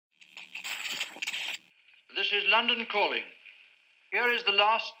This is London Calling. Here is the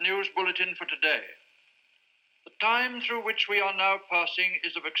last news bulletin for today. The time through which we are now passing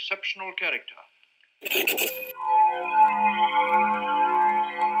is of exceptional character.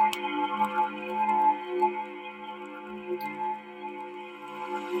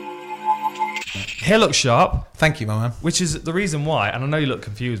 Hair looks sharp. Thank you, my man. Which is the reason why, and I know you look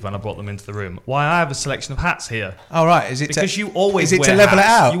confused when I brought them into the room, why I have a selection of hats here. Oh, right. Is it because you always is it wear to level hats.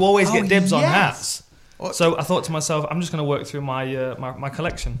 it out? You always get dibs on yes. hats. So I thought to myself, I'm just going to work through my my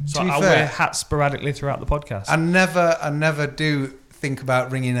collection. So I'll fair, wear hats sporadically throughout the podcast. I never do think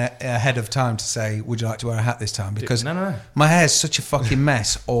about ringing ahead of time to say, would you like to wear a hat this time? Because no. my hair's such a fucking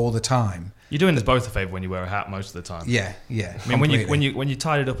mess all the time. You're doing us both a favour when you wear a hat most of the time. Yeah. I mean, when you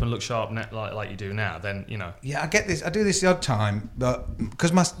tied it up and look sharp like you do now, then you know. Yeah, I get this. I do this the odd time, but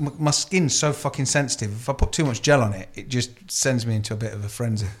because my skin's so fucking sensitive, if I put too much gel on it, it just sends me into a bit of a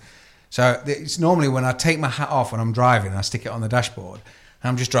frenzy. So it's normally when I take my hat off when I'm driving, I stick it on the dashboard, and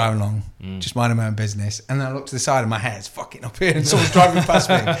I'm just driving along, just minding my own business, and then I look to the side and my hair's fucking up here, and someone's driving past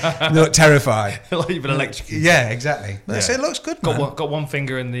me, and they look terrified. Like you've been electrocuted. Yeah, exactly. But so it looks good, man. Got one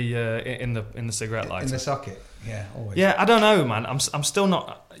finger in the cigarette lighter. In the socket. Yeah, always. Yeah, I don't know, man. I'm still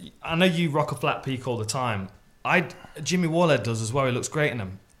not. I know you rock a flat peak all the time. Jimmy Warhead does as well. He looks great in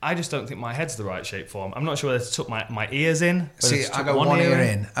them. I just don't think my head's the right shape for him. I'm not sure whether to tuck my ears in. See, I got one ear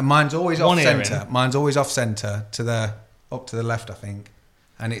in, and mine's always off centre. Mine's always off centre up to the left, I think.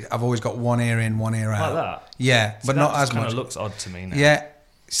 And I've always got one ear in, one ear out. Like that? Yeah, so but not as much. Kind of looks odd to me now. Yeah.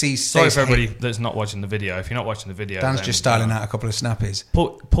 See, sorry for everybody that's not watching the video. If you're not watching the video, Dan's just styling out a couple of snappies.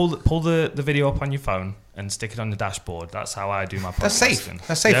 Pull the video up on your phone and stick it on the dashboard. That's how I do my podcasting. That's safe.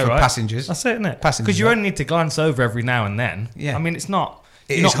 That's safe for passengers. That's it, isn't it? Passengers. Because you only need to glance over every now and then. Yeah. I mean, it's not.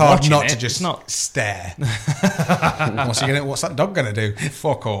 It is hard not to just stare. What's that dog going to do?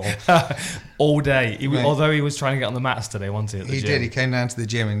 Fuck all. All day. Although he was trying to get on the mats today, wasn't he? He did. He came down to the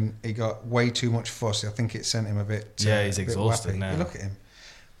gym and he got way too much fuss. I think it sent him a bit. He's exhausted now. Look at him.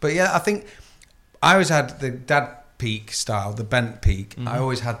 But yeah, I think I always had the dad peak style, the bent peak. I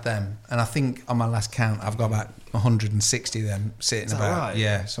always had them. And I think on my last count, I've got about 160 of them sitting about. Right?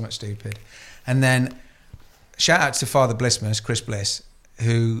 Yeah, something stupid. And then shout out to Father Blissmas, Chris Bliss,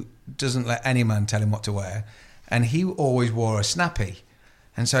 who doesn't let any man tell him what to wear, and he always wore a snappy.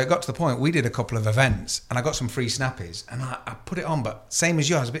 And so it got to the point, we did a couple of events and I got some free snappies and I put it on, but same as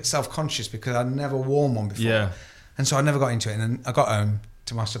you, I was a bit self-conscious because I'd never worn one before. Yeah. And so I never got into it. And then I got home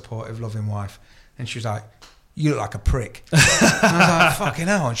to my supportive, loving wife, and she was like, you look like a prick. And I was like, fucking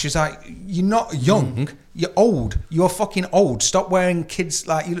hell. And she was like, you're not young, you're old. You're fucking old. Stop wearing kids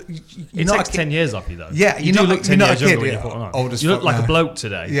like you. It takes 10 years off you though. Yeah, you do look 10 years younger when you put it on. Old as you look like now. a bloke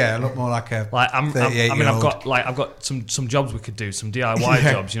today. Yeah, I look more like a. I've got some jobs we could do, some DIY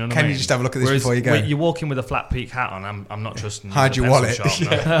jobs. You know what I mean? Can you just have a look at this before you go? You're walking with a flat peak hat on. I'm not trusting. Hide your wallet.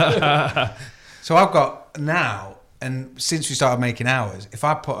 Shop, So I've got now, and since we started making hours, if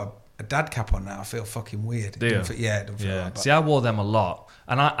I put a dad cap on now, I feel fucking weird. Do you? It doesn't feel right. See, I wore them a lot,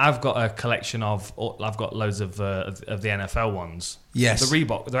 and I've got a collection of. I've got loads of the NFL ones. Yes, the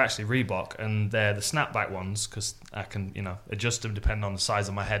Reebok. They're actually Reebok, and they're the snapback ones because I can adjust them depending on the size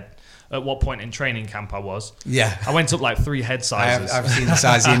of my head. At what point in training camp I was. Yeah, I went up like 3 head sizes. I've seen the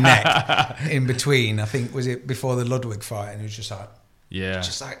size of your neck in between. I think was it before the Ludwig fight, and it was just like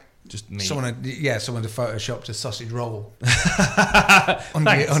just me. Someone to photoshopped a sausage roll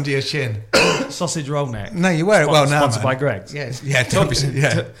under your chin. Sausage roll neck. No, you wear it well now. Sponsored by Greggs. Yeah,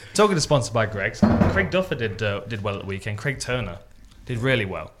 Talking to sponsored by Greggs, Craig Duffer did well at the weekend. Craig Turner did really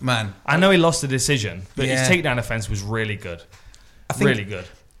well. Man, I know he lost the decision, but his takedown offense was really good. Really good.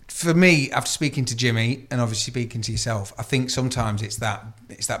 For me, after speaking to Jimmy and obviously speaking to yourself, I think sometimes it's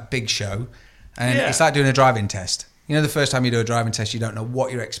that big show, and it's like doing a driving test. You know, the first time you do a driving test, you don't know what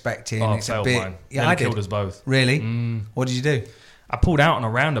you're expecting. Oh, it's failed a bit. mine. Yeah, I killed us both. Really? What did you do? I pulled out on a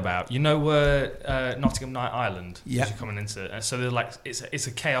roundabout. You know where Nottingham Night Island? Yeah. You're coming into. So they're like it's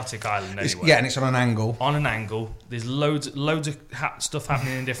a chaotic island anyway. Yeah, and it's on an angle. On an angle. There's loads of stuff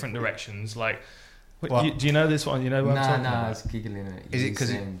happening in different directions. Like, do you know this one? You know what I'm talking about? No, I was giggling at it. Is it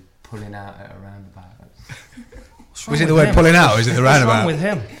because pulling out at a roundabout? Was it the word pulling out or is it the roundabout? What's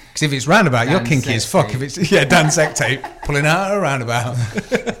wrong with him? Because if it's roundabout, you're kinky as fuck. If it's Dan Sec Tape, pulling out at a roundabout.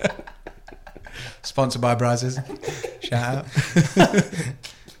 Sponsored by Brazzers. Shout out.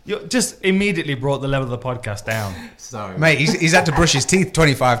 You just immediately brought the level of the podcast down. Sorry. Mate, he's had to brush his teeth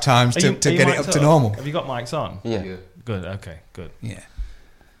 25 times to get it up to normal. Have you got mics on? Yeah. Good, okay, good. Yeah.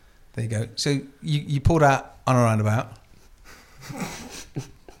 There you go. So you pulled out on a roundabout.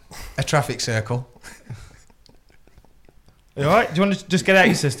 A traffic circle. You all right? Do you want to just get out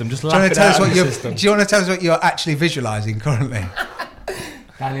your system? Just Do you want laugh to it tell out us of what your you're? system. Do you want to tell us what you're actually visualising currently?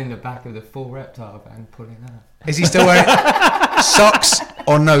 Down in the back of the full Reptile van, pulling out. Is he still wearing socks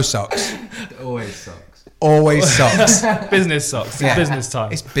or no socks? Always socks. Always socks. Business socks. It's business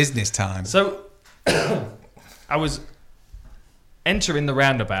time. It's business time. So, I was entering the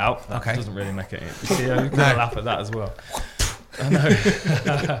roundabout. That Okay. doesn't really make it. You see, you're going to laugh at that as well. I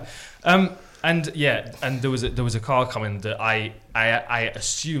know. And yeah, and there was a car coming that I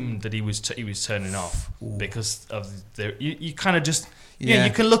assumed that he was turning off because of you kind of just Yeah.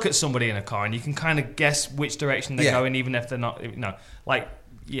 you can look at somebody in a car and you can kind of guess which direction they're going even if they're not you know.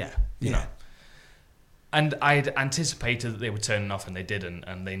 And I'd anticipated that they were turning off and they didn't,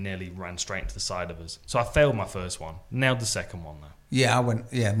 and they nearly ran straight into the side of us. So I failed my first one, nailed the second one though. Yeah, I went.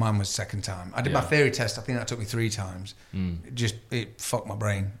 Yeah, mine was second time. I did my Yeah. theory test. I think that took me 3 times. It fucked my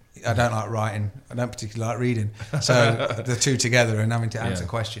brain. I don't like writing. I don't particularly like reading. So the two together and having to answer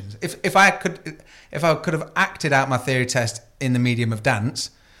questions. If I could have acted out my theory test in the medium of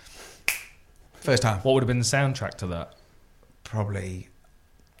dance, first time. What would have been the soundtrack to that? Probably,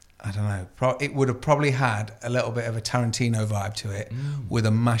 I don't know. It would have probably had a little bit of a Tarantino vibe to it, with a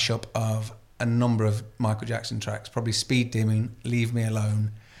mashup of a number of Michael Jackson tracks. Probably Speed Demon, Leave Me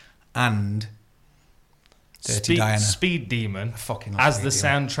Alone, and Dirty Diana. Speed Demon. I fucking love as Speed the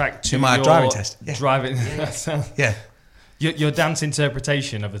Demon. soundtrack to To my your driving test. Yeah. Driving. Yeah, Your dance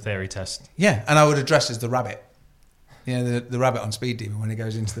interpretation of a theory test. yeah. And I would have dressed as the rabbit. You know, the rabbit on Speed Demon when he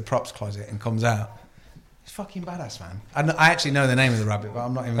goes into the props closet and comes out. It's fucking badass, man. I actually know the name of the rabbit, but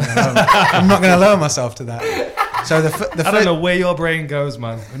I'm not even going to I'm not going to lower myself to that. So I don't know where your brain goes,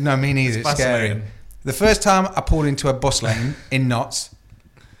 man. No, me neither. It's scary. fascinating. The first time I pulled into a bus lane in Notts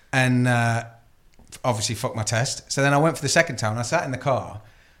and obviously fucked my test. So then I went for the second time and I sat in the car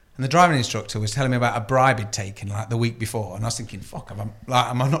and the driving instructor was telling me about a bribe he'd taken like the week before. And I was thinking, fuck, am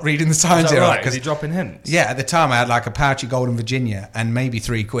I not reading the signs Is that here? right? Is Because he dropping hints? yeah, at the time I had like a pouchy Golden Virginia and maybe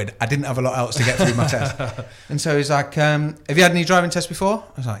 £3. I didn't have a lot else to get through my test. And so he's like, have you had any driving tests before?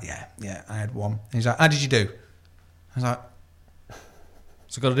 I was like, yeah, I had one. And he's like, how did you do? I was like,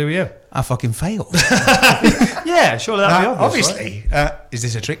 So got to do with you. I fucking failed. Yeah, surely that'd be obvious. Obviously. Is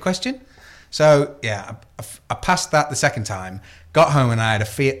this a trick question? So, yeah, I passed that the second time, got home and I had a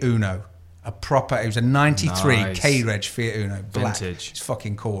Fiat Uno. It was a 93 Nice. K-Reg Fiat Uno. Black. Vintage. It's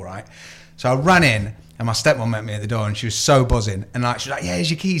fucking cool, right? So I ran in and my stepmom met me at the door and she was so buzzing. And like, she's like, yeah, here's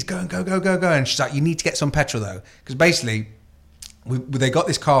your keys, go. And she's like, you need to get some petrol though. Because basically, they got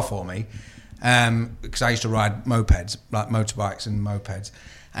this car for me because I used to ride mopeds, like motorbikes and mopeds.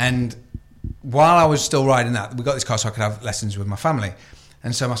 And while I was still riding that, we got this car so I could have lessons with my family.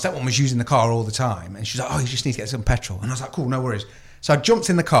 And so my stepmom was using the car all the time. And she's like, oh, you just need to get some petrol. And I was like, cool, no worries. So I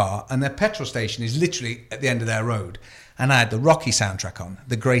jumped in the car and their petrol station is literally at the end of their road. And I had the Rocky soundtrack on,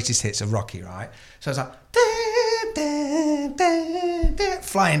 the greatest hits of Rocky, right? So I was like,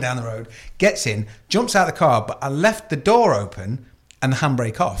 flying down the road, gets in, jumps out of the car, but I left the door open and the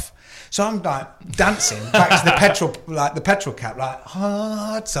handbrake off. So I'm like dancing back to the petrol cap, like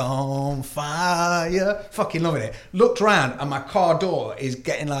hearts on fire, fucking loving it. Looked around and my car door is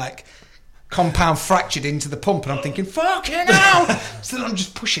getting like compound fractured into the pump, and I'm thinking, fucking hell! So then I'm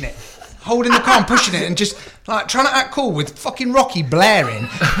just pushing it, holding the car and pushing it, and just like trying to act cool with fucking Rocky blaring,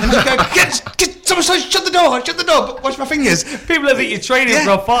 and just go, get someone, shut the door, but watch my fingers. People have you're training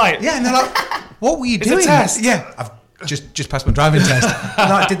for a fight. Yeah, and they're like, what were you It's a doing? test. Yeah, I've just passed my driving test.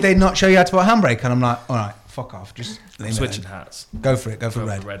 Like, did they not show you how to put a handbrake? And I'm like, all right, fuck off. Just leave Switching it then. hats. Go for it. Go for Go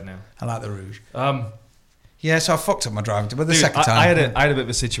red. for red now. I like the rouge. Um, Yeah, so I fucked up my driving test, but the Dude, second time. I had a bit of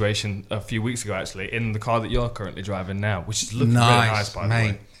a situation a few weeks ago actually in the car that you're currently driving now, which is looking really nice by the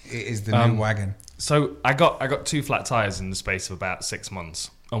mate. way. It is the new wagon. So I got 2 flat tires in the space of about 6 months,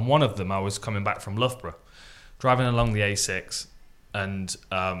 and one of them I was coming back from Loughborough, driving along the A6, and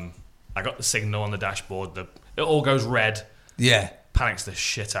I got the signal on the dashboard. It all goes red. Yeah. Panics the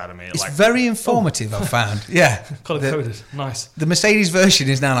shit out of me. It's very informative, I've found. Yeah. Color coded. Nice. The Mercedes version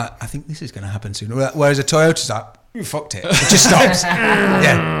is now like, I think this is going to happen soon. Whereas a Toyota's like, you fucked it. It just stops.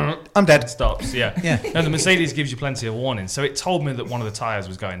 Yeah. I'm dead. Stops. Yeah. Yeah. No, the Mercedes gives you plenty of warning, so it told me that one of the tires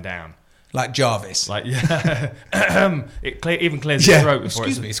was going down. Like Jarvis. Like, yeah. It even clears Yeah. the throat before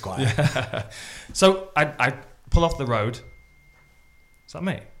Excuse me, Squire. Yeah. So I pull off the road. Is that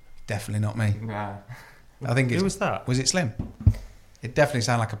me? Definitely not me. Nah. I think Who was that? Was it Slim? It definitely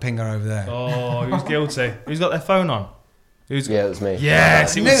sounded like a pinger over there. Oh, who's guilty? Who's got their phone on? Who's? Yeah, it was me.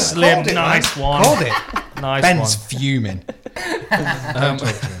 Yes, it No, was Slim. called it, Nice man. one. Called it. Nice Ben's one. fuming. Don't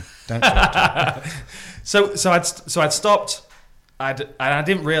talk to him. Don't talk to him. So I'd stopped. I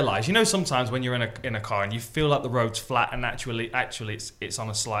didn't realise. You know, sometimes when you're in a car and you feel like the road's flat, and actually it's on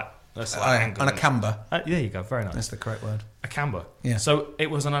a slight angle. On a camber. There you go. Very nice. That's the correct word. A camber. Yeah. So it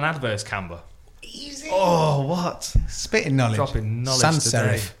was on an adverse camber. Easy. Oh, what? Spitting knowledge. Dropping knowledge Sans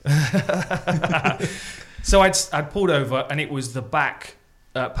today. serif. So I'd pulled over, and it was the back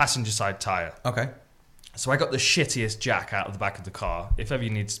passenger side tyre. Okay. So I got the shittiest jack out of the back of the car. If ever you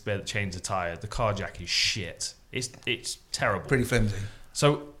need to change the tyre, the car jack is shit. It's terrible. Pretty flimsy.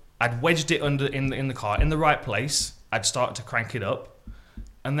 So I'd wedged it under in the car in the right place. I'd started to crank it up,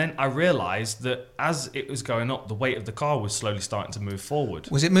 and then I realised that as it was going up, the weight of the car was slowly starting to move forward.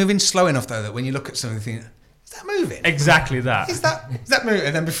 Was it moving slow enough though that when you look at something, you think, is that moving? Exactly that. Is that moving?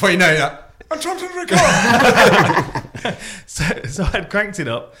 And then before you know that, I'm trying to the car. So I'd cranked it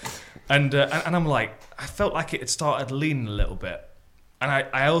up, and I'm like, I felt like it had started leaning a little bit, and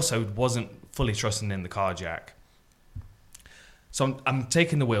I also wasn't fully trusting in the car jack. So I'm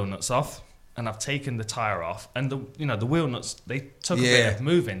taking the wheel nuts off, and I've taken the tyre off, and the wheel nuts, they took a bit of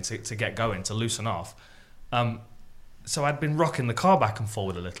moving to get going, to loosen off. So I'd been rocking the car back and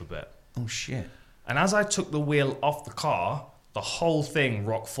forward a little bit. Oh shit! And as I took the wheel off the car, the whole thing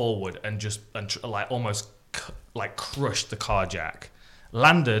rocked forward and almost crushed the car jack.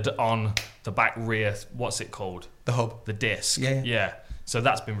 Landed on the back rear. What's it called? The hub. The disc. Yeah. So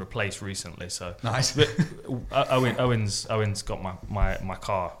that's been replaced recently. So nice. But Owen's got my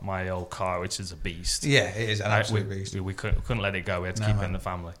car, my old car, which is a beast. Yeah, it is an absolute beast. We couldn't let it go. We had to keep it in the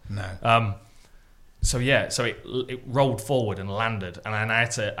family. No. So it rolled forward and landed, and then I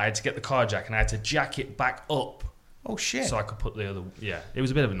had to get the car jack, and I had to jack it back up. Oh shit! So I could put the other. Yeah, it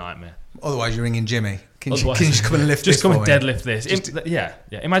was a bit of a nightmare. Otherwise, you're ringing Jimmy. Can you just come and lift this? Just come and deadlift this. Yeah.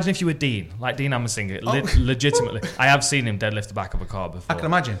 Imagine if you were Dean, like Dean Hammersinger. Legitimately, I have seen him deadlift the back of a car before. I can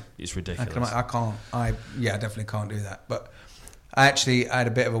imagine. It's ridiculous. I can't. I definitely can't do that. But I had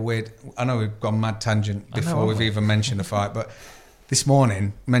a bit of a weird. I know we've gone mad tangent before we've even mentioned the fight, but this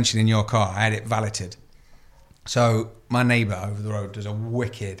morning, mentioning your car, I had it valeted. So my neighbour over the road does a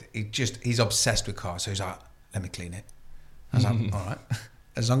wicked. He's obsessed with cars. So he's like, let me clean it. I was like, all right,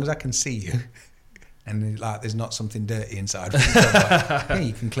 as long as I can see you, and there's not something dirty inside. Yeah,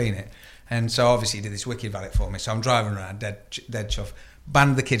 you can clean it. And so obviously he did this wicked valet for me. So I'm driving around, dead chuff,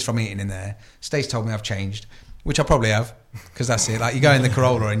 banned the kids from eating in there. Stace told me I've changed, which I probably have, because that's it. Like you go in the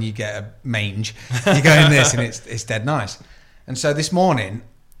Corolla and you get a mange. You go in this and it's dead nice. And so this morning,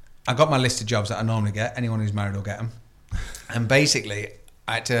 I got my list of jobs that I normally get. Anyone who's married will get them. And basically,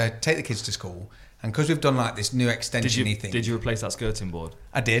 I had to take the kids to school. And because we've done like this new extension-y thing. Did you replace that skirting board?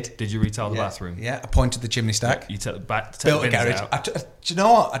 I did. Did you retile the bathroom? Yeah, I pointed the chimney stack. You took built a garage. Do you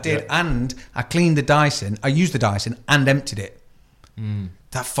know what I did? Yeah. And I cleaned the Dyson. I used the Dyson and emptied it.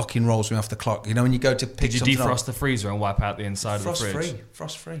 That fucking rolls me off the clock. You know when you go to pick something up. Did you defrost the freezer and wipe out the inside of the fridge?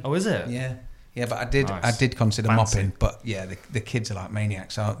 Frost free. Oh, is it? Yeah. Yeah, but I did consider mopping. But yeah, the kids are like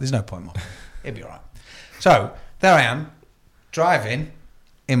maniacs, so there's no point mopping. It'll be all right. So there I am, driving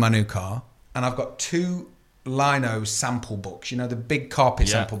in my new car, and I've got 2 lino sample books, the big carpet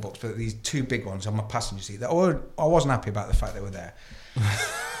sample books, but these 2 big ones on my passenger seat. I wasn't happy about the fact they were there.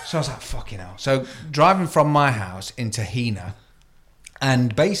 So I was like, fucking hell. So driving from my house into Hina,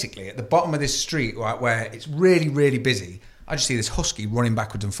 and basically at the bottom of this street, right, where it's really, really busy, I just see this husky running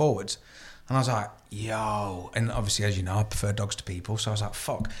backwards and forwards. And I was like, yo. And obviously, as you know, I prefer dogs to people. So I was like,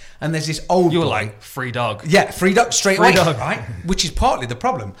 fuck. And there's this old boy. You were like, free dog. Yeah, free dog straight away, right? Which is partly the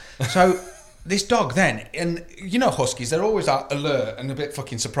problem. So this dog then, and huskies, they're always like alert and a bit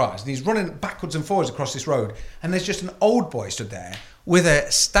fucking surprised. And he's running backwards and forwards across this road. And there's just an old boy stood there with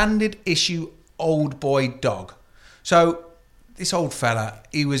a standard issue old boy dog. So this old fella,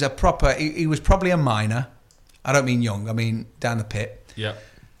 he was he was probably a minor. I don't mean young, I mean down the pit. Yeah.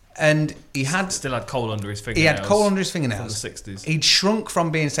 And he still had coal under his fingernails. He had coal under his fingernails. From the 60s. He'd shrunk from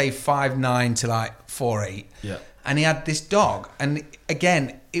being, say, 5'9" to like 4'8". Yeah. And he had this dog. And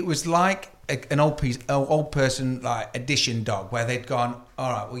again, it was like an old person like addition dog, where they'd gone,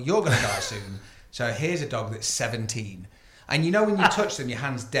 all right, well, you're going to die soon. So here's a dog that's 17. And when you touch them, your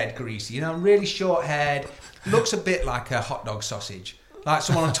hand's dead greasy. Really short haired, looks a bit like a hot dog sausage. Like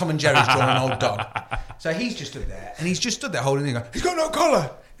someone on Tom and Jerry's drawn an old dog. So he's just stood there. And he's just stood there holding it and going, he's got no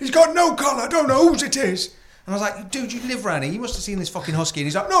collar. He's got no collar. I don't know whose it is. And I was like, dude, you live around here. You must have seen this fucking husky. And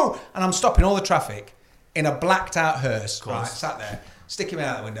he's like, no. And I'm stopping all the traffic in a blacked out hearse, right, sat there, sticking me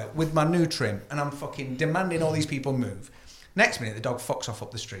out the window with my new trim. And I'm fucking demanding all these people move. Next minute, the dog fucks off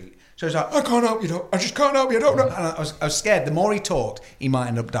up the street. So he's like, I can't help you, dog. I just can't help you. I don't know. And I was scared. The more he talked, he might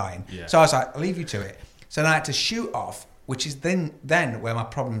end up dying. Yeah. So I was like, I'll leave you to it. So then I had to shoot off, which is then where my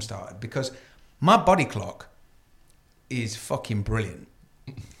problem started, because my body clock is fucking brilliant.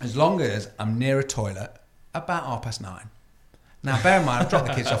 As long as I'm near a toilet about 9:30. Now, bear in mind, I've dropped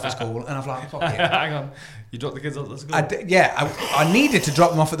the kids off at school, and I've like, fuck it. Hang on, you dropped the kids off at school? I needed to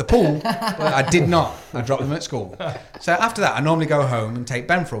drop them off at the pool, but I did not. I dropped them at school. So after that, I normally go home and take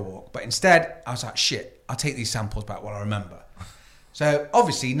Ben for a walk. But instead, I was like, shit, I'll take these samples back while I remember. So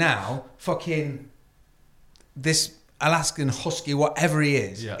obviously now, fucking this Alaskan Husky, whatever he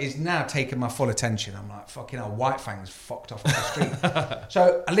is now taking my full attention. I'm like, fucking hell, White Fang's fucked off on the street.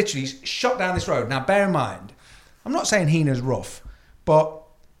 So I literally shot down this road. Now, bear in mind, I'm not saying Heena's rough, but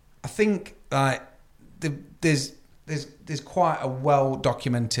I think like there's quite a well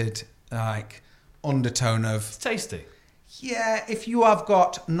documented like undertone of it's tasty. Yeah, if you have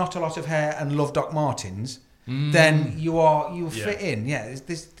got not a lot of hair and love Doc Martens, then you'll fit in. Yeah,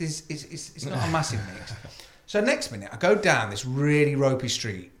 it's not a massive mix. So next minute, I go down this really ropey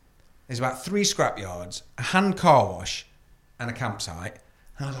street. There's about 3 scrapyards, a hand car wash, and a campsite.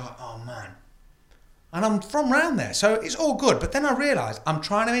 And I was like, oh man. And I'm from round there, so it's all good. But then I realised I'm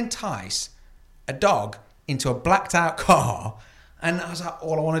trying to entice a dog into a blacked out car. And I was like,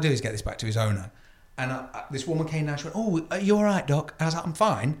 all I want to do is get this back to his owner. And this woman came down, she went, oh, are you all right, Doc? And I was like, I'm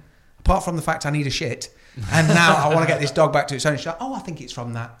fine, apart from the fact I need a shit. And now I want to get this dog back to its owner. She's like, oh, I think it's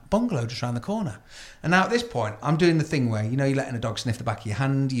from that bungalow just around the corner. And now at this point, I'm doing the thing where, you're letting a dog sniff the back of your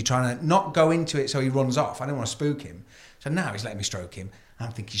hand. You're trying to not go into it so he runs off. I don't want to spook him. So now he's letting me stroke him. And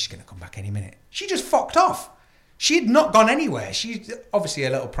I'm thinking she's going to come back any minute. She just fucked off. She had not gone anywhere. She's obviously a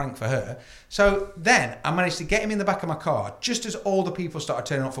little prank for her. So then I managed to get him in the back of my car just as all the people started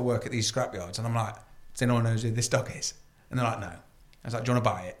turning up for work at these scrapyards. And I'm like, does anyone know who this dog is? And they're like, no. I was like, do you want to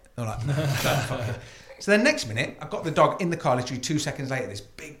buy it? They're like, no. Fuck it. So then next minute, I got the dog in the car. Literally 2 seconds later, this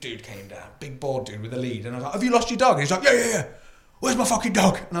big dude came down, big bald dude with a lead. And I was like, have you lost your dog? And he's like, yeah. Where's my fucking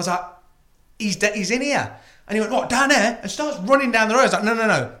dog? And I was like, he's in here. And he went, what, down there? And starts running down the road. I was like,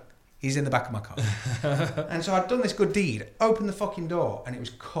 no. He's in the back of my car. And so I'd done this good deed, opened the fucking door, and it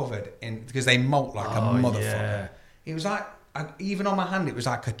was covered in, because they molt like a motherfucker. Yeah. It was like, even on my hand, it was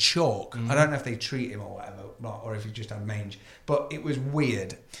like a chalk. I don't know if they treat him or whatever, or if he just had mange, but it was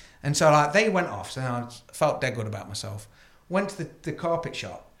weird. And so like they went off, so I felt dead good about myself. Went to the carpet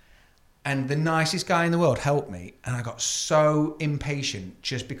shop, and the nicest guy in the world helped me, and I got so impatient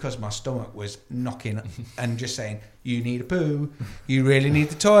just because my stomach was knocking and just saying, you need a poo, you really need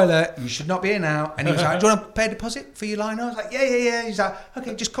the toilet, you should not be here now. And he was like, do you want to pay a deposit for your lino? I was like, yeah. He's like,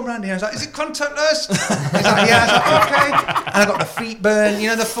 okay, just come around here. I was like, is it contactless? He's like, yeah. I was like, okay. And I got the feet burn,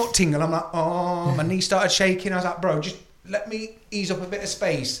 the foot tingle. I'm like, oh, my knee started shaking. I was like, bro, just let me ease up a bit of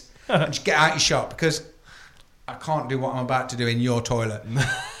space and just get out your shop, because I can't do what I'm about to do in your toilet.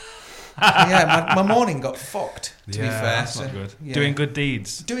 Yeah, my morning got fucked, to be fair. That's not good. Yeah. Doing good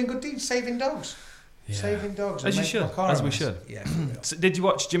deeds, saving dogs. Yeah. Saving dogs. As you should. As we should. Yeah. So did you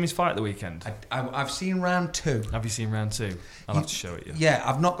watch Jimmy's fight at the weekend? I've seen round 2. Have you seen round 2? I'll have to show it you. Yeah,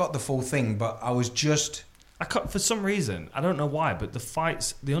 I've not got the full thing, but I was just... for some reason, I don't know why, but the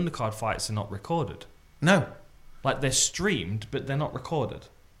undercard fights are not recorded. No. Like, they're streamed, but they're not recorded.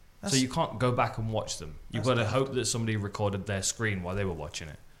 So you can't go back and watch them. You've got to hope that somebody recorded their screen while they were watching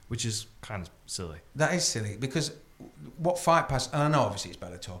it, which is kind of silly. That is silly, because what Fight Pass... And I know, obviously, it's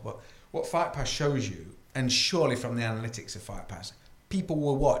Bellator, but... What Fight Pass shows you, and surely from the analytics of Fight Pass, people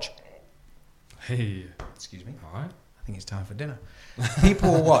will watch... Hey. Excuse me. All right. I think it's time for dinner.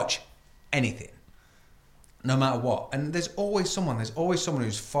 People will watch anything, no matter what. And there's always someone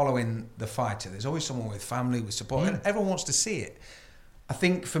who's following the fighter. There's always someone with family, with support, and everyone wants to see it. I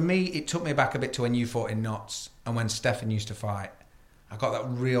think for me, it took me back a bit to when you fought in Knots and when Stefan used to fight. I got that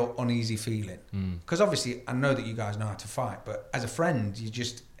real uneasy feeling. Because obviously, I know that you guys know how to fight, but as a friend,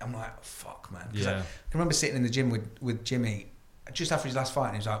 I'm like, fuck, man. Yeah. I can remember sitting in the gym with Jimmy just after his last fight,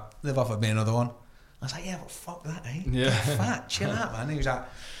 and he was like, they've offered me another one. I was like, yeah, but fuck that, eh? Yeah. Get fat, chill out, man. And he was like,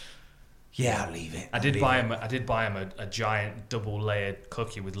 yeah, I'll leave it. I did buy him a giant double-layered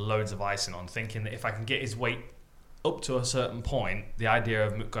cookie with loads of icing on, thinking that if I can get his weight up to a certain point, the idea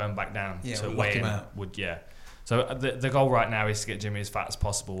of going back down to weigh him out would, So the goal right now is to get Jimmy as fat as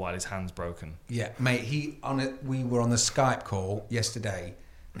possible while his hand's broken. Yeah, mate. We were on the Skype call yesterday,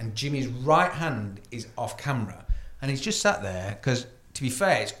 and Jimmy's right hand is off camera, and he's just sat there because, to be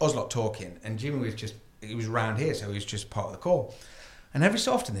fair, it's us lot talking, and Jimmy he was round here, so he was just part of the call. And every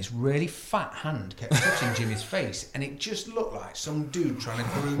so often, this really fat hand kept touching Jimmy's face, and it just looked like some dude trying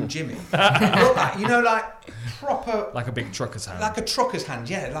to groom Jimmy. It looked like, like proper... Like a big trucker's hand. Like a trucker's hand,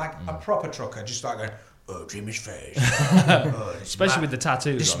 yeah, like a proper trucker, just like going... oh, Jimmy's face. Especially with the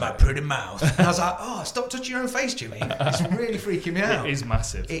tattoos. This is on my it. pretty mouth. And I was like, oh, stop touching your own face, Jimmy. It's really freaking me out. It is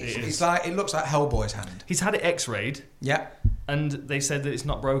massive. It's like, it looks like Hellboy's hand. He's had it x-rayed. Yeah. And they said that it's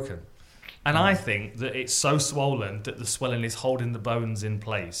not broken. And I think that it's so swollen that the swelling is holding the bones in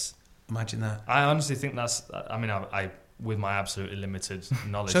place. Imagine that. I honestly think that's... I mean, I with my absolutely limited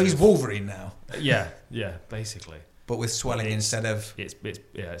knowledge... So he's Wolverine now? Yeah, basically. But with swelling instead of... It's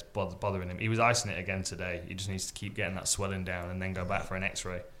bothering him. He was icing it again today. He just needs to keep getting that swelling down and then go back for an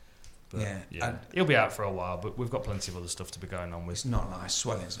x-ray. But, yeah. He'll be out for a while, but we've got plenty of other stuff to be going on with. It's not nice.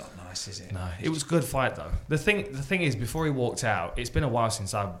 Swelling's not nice, is it? No, it was a good fight though. The thing is, before he walked out, it's been a while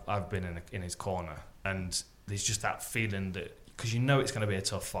since I've been in his corner, and there's just that feeling that, because you know it's going to be a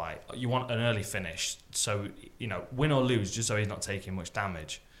tough fight. You want an early finish, so win or lose, just so he's not taking much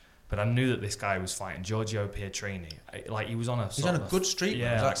damage. But I knew that this guy was fighting Giorgio Pietrini. Like he was on a good streak.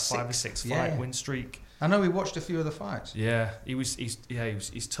 Yeah, like 5 or 6 fight win streak. I know we watched a few of the fights. Yeah,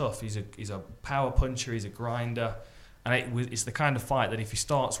 he's tough. He's a power puncher. He's a grinder, and it's the kind of fight that if he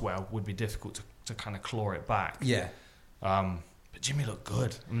starts well, would be difficult to kind of claw it back. Yeah. But Jimmy looked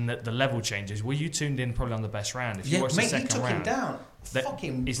good. I mean, the level changes. Well, you tuned in probably on the best round. If you watched the second round, he took him down.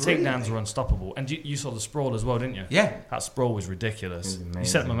 His takedowns were unstoppable, and you saw the sprawl as well, didn't you? Yeah, that sprawl was ridiculous. It was you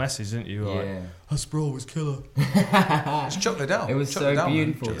sent him a message, didn't you? Yeah. Like, that sprawl was killer. It's Chuck Liddell. It was so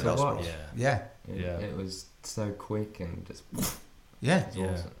beautiful to watch. Yeah. It was so quick and just. Yeah.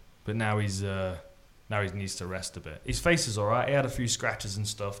 Awesome. But now he needs to rest a bit. His face is all right. He had a few scratches and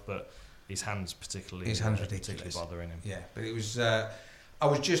stuff, but his hands particularly bothering him. Yeah, but it was. I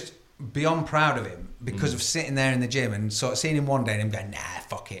was just beyond proud of him because of sitting there in the gym and sort of seeing him one day and him going, nah,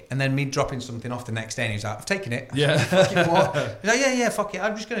 fuck it, and then me dropping something off the next day and he's like, I've taken it. Yeah. Fucking what? He's like, yeah, fuck it,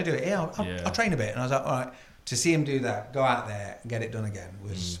 I'm just going to do it. Yeah, I'll train a bit. And I was like, all right. To see him do that, go out there and get it done again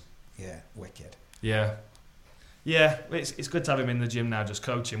was wicked. Yeah. Yeah, it's good to have him in the gym now just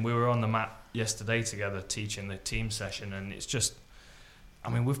coaching. We were on the mat yesterday together teaching the team session, and it's just, I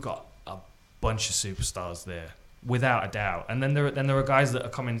mean, we've got a bunch of superstars there without a doubt. And then there are guys that are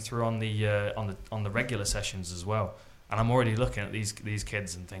coming through on the regular sessions as well. And I'm already looking at these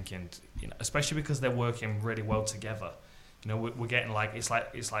kids and thinking, especially because they're working really well together. We're getting it's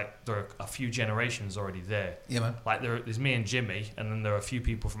like there are a few generations already there. Yeah, man. Like there's me and Jimmy, and then there are a few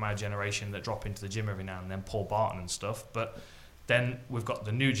people from our generation that drop into the gym every now and then, Paul Barton and stuff. But then we've got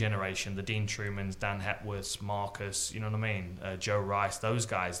the new generation, the Dean Trumans, Dan Hepworths, Marcus, you know what I mean? Joe Rice, those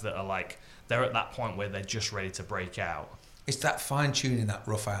guys that are they're at that point where they're just ready to break out. It's that fine tuning, that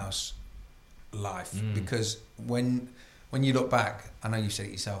roughhouse life, because when you look back, I know you said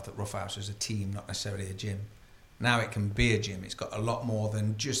it yourself that roughhouse was a team, not necessarily a gym. Now it can be a gym. It's got a lot more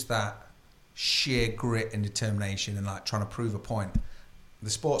than just that sheer grit and determination and trying to prove a point. The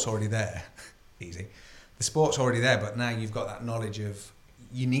sport's already there. Easy. The sport's already there, but now you've got that knowledge of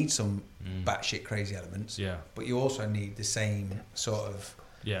you need some batshit crazy elements. Yeah. But you also need the same sort of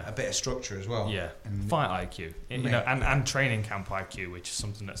a bit of structure as well. Yeah. And fight IQ. And training camp IQ, which is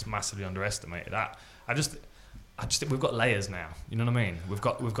something that's massively underestimated. I just think we've got layers now. You know what I mean? We've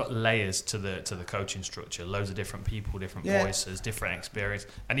got layers to the coaching structure. Loads of different people, different voices, different experience,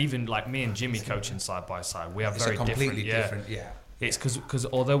 and even me and Jimmy coaching side by side. We have it's very completely different. Yeah. It's because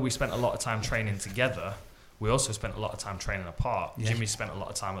although we spent a lot of time training together, we also spent a lot of time training apart. Yeah. Jimmy spent a lot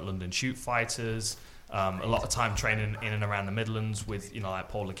of time at London Shoot Fighters. A lot of time training in and around the Midlands with like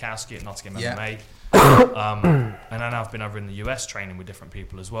Paul Lukowski at Nottingham MMA. And then I've been over in the US training with different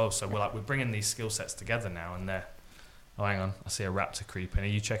people as well. So we're bringing these skill sets together now, and they're. Oh, hang on! I see a raptor creeping. Are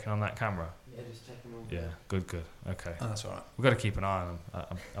you checking on that camera? Yeah, just checking on. Yeah, good. Okay. Oh, that's all right. We've got to keep an eye on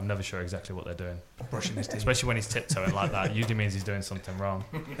them. I'm never sure exactly what they're doing. Brushing his teeth. Especially when he's tiptoeing like that. Usually means he's doing something wrong.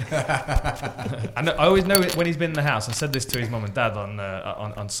 And I always know it when he's been in the house. I said this to his mum and dad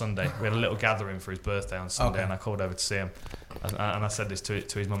on Sunday. We had a little gathering for his birthday on Sunday, and I called over to see him. And I said this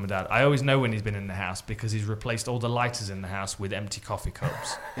to his mum and dad. I always know when he's been in the house because he's replaced all the lighters in the house with empty coffee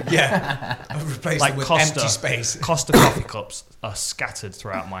cups. Yeah, I've replaced them with empty space. Costa coffee cups are scattered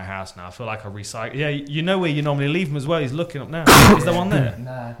throughout my house now. I feel like I recycle. Yeah, you know where you normally leave them as well. He's looking up now. Is there one there?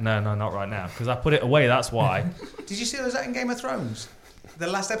 Nah. No, not right now because I put it away. That's why. Did you see there was that in Game of Thrones? The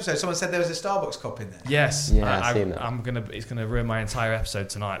last episode, someone said there was a Starbucks cup in there. Yes, yeah, I've seen that. It's gonna ruin my entire episode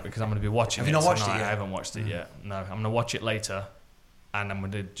tonight because I'm gonna be watching. Have you not watched tonight. it yet? I haven't watched it yet. No, I'm gonna watch it later, and I'm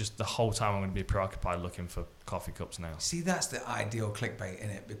gonna just the whole time I'm gonna be preoccupied looking for coffee cups now. See, that's the ideal clickbait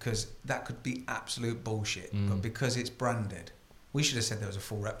in it because that could be absolute bullshit, but because it's branded, we should have said there was a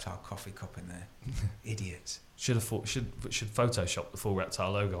full Reptile coffee cup in there. Idiots. Should Photoshop the full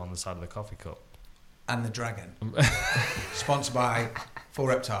Reptile logo on the side of the coffee cup. and the Dragon. Sponsored by Full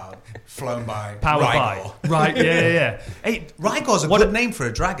Reptile, flown by Powered Rygor. by. Right, yeah. Hey, Rygor's a good name for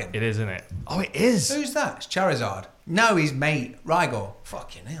a dragon. it is, isn't it? Oh, it is. Who's that? It's Charizard. No, he's mate, Rygor.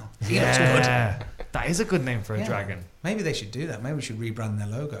 Fucking hell. He looks good. Yeah, that is a good name for a dragon. Maybe they should do that. Maybe we should rebrand their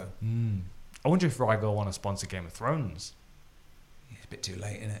logo. I wonder if Rygor want to sponsor Game of Thrones. It's a bit too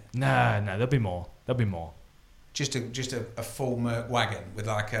late, isn't it? No, there'll be more. Just a full Merc wagon with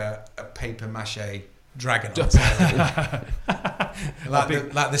like a paper mache dragon on top.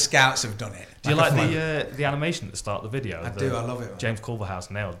 like the Scouts have done it. Do you like the animation at the start of the video? I do. I love it. Man. James Culverhouse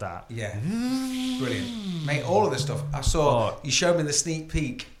nailed that. Yeah, brilliant, mate. All of the stuff I saw. You showed me the sneak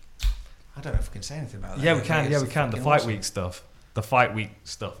peek. I don't know if we can say anything about that. Yeah, we can. Yeah, we can. The Fight awesome. Week stuff. The Fight Week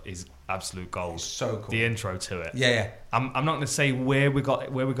stuff is absolute gold. It's so cool. The intro to it. Yeah. I'm not going to say where we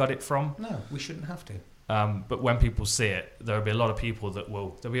got it from. No, we shouldn't have to. But when people see it, there'll be a lot of people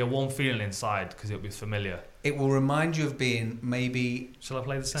there'll be a warm feeling inside because it'll be familiar. It will remind you of being maybe Shall I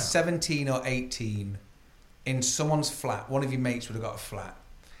play the sound? 17 or 18 in someone's flat. One of your mates would have got a flat.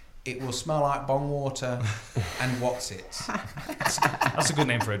 It will smell like bong water and what's it? That's a good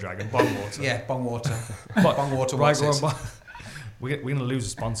name for a dragon. Bong water. Yeah, bong water. But Bong water. What's it? We're going to lose a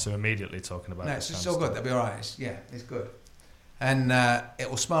sponsor immediately talking about No, this. it's all good. That'll be all right. It's good. And it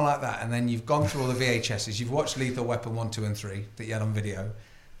will smell like that. And then you've gone through all the VHSs. You've watched Lethal Weapon 1, 2 and 3 that you had on video.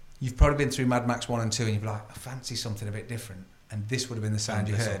 You've probably been through Mad Max 1 and 2 and you've been like, I fancy something a bit different. And this would have been the sound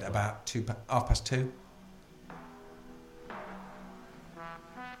you heard about 2:30.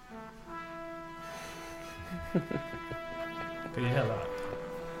 Can you hear that?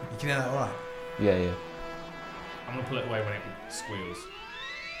 You can hear that all right? Yeah. I'm going to pull it away when it squeals.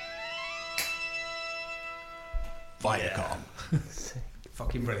 Viacom.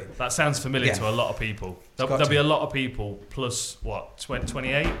 Fucking brilliant. That sounds familiar Yeah. to a lot of people. got There'll be to. a lot of people plus, what,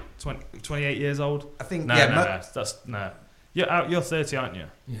 28 years old? I think, No, yeah. that's, no. You're 30, aren't you?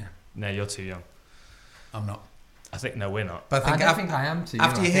 Yeah. No, you're too young. I'm not. I think, no, we're not. But I don't think I am too.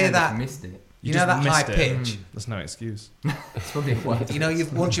 after young. you I think hear I just that- missed it. You know that high pitch? There's no excuse. It's probably worse. You know,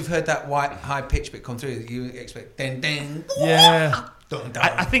 once you've heard that high pitch bit come through, you expect ding ding. Yeah. Dun, dun.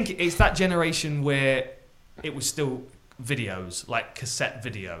 I think it's that generation where it was still videos, like cassette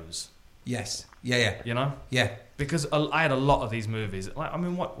videos, Yes. Yeah. you know? Yeah. Because I had a lot of these movies. Like, I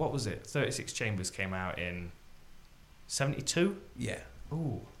mean, what was it? 36 Chambers came out in 72? Yeah.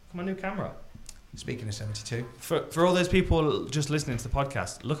 Ooh, my new camera. Speaking of 72, For all those people just listening to the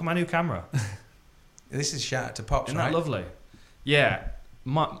podcast, look at my new camera. this is shout out to Pops, Isn't right? that lovely? Yeah.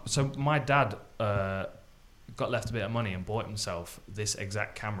 My dad got left a bit of money and bought himself this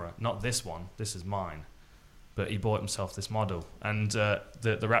exact camera. Not this one. This is mine. But he bought himself this model. And the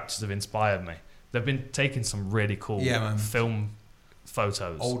Raptors have inspired me. They've been taking some really cool film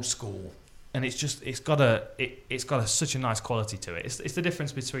photos. Old school. And it's got such a nice quality to it. It's the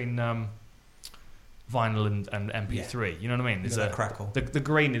difference between vinyl and MP3. You know what I mean? There's a crackle. The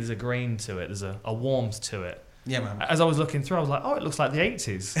grain, there's a grain to it. There's a warmth to it. Yeah, man. As I was looking through, I was like, oh, it looks like the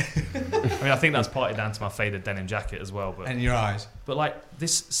 80s. I mean, I think that's partly down to my faded denim jacket as well. But And your eyes. But like,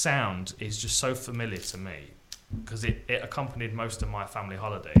 this sound is just so familiar to me because it accompanied most of my family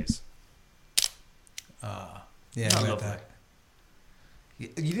holidays. Yeah, Isn't I that read lovely? that.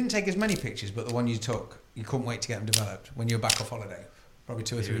 You didn't take as many pictures, but the one you took, you couldn't wait to get them developed when you were back off holiday. Probably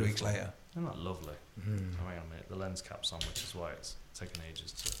 2 or 3 weeks later. Isn't that lovely? Oh, hang on a minute. The lens cap's on, which is why it's taken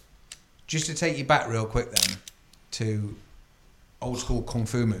ages to... Just to take you back real quick then to old school kung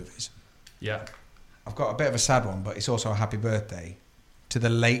fu movies. Yeah. I've got a bit of a sad one, but it's also a happy birthday to the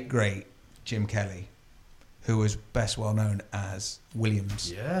late great Jim Kelly, who was best well known as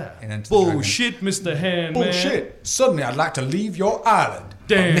Williams. Yeah. In Enter the Dragon. Bullshit, Mr. Handman. Bullshit. Suddenly I'd like to leave your island.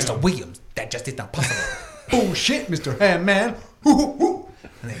 Damn. But Mr. Williams, that just is not possible. Bullshit, Mr. Handman.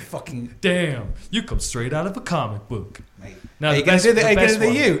 And they fucking... Damn. You come straight out of a comic book. Mate. Now, Are you going to do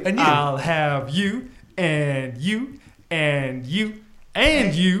the you and you? I'll have you and you and you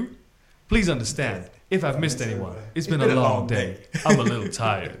and you. Please understand, if I've missed anyone, it's been a long day. I'm a little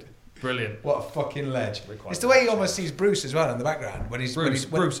tired. Brilliant. What a fucking ledge. It's the way he almost sees Bruce as well in the background. When he's Spruce.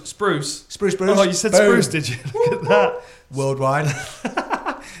 Spruce. Oh, you said Boom. Spruce, did you? Look at that. Worldwide.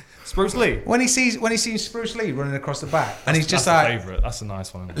 Spruce Lee. When he sees Spruce Lee running across the back, and he's just That's like, the favourite. That's a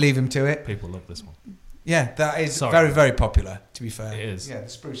nice one. leave him to it. People love this one. Yeah, that is Sorry. very, very popular, to be fair. It is. Yeah, the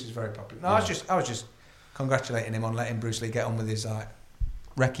Spruce is very popular. No, Yeah. I was just congratulating him on letting Bruce Lee get on with his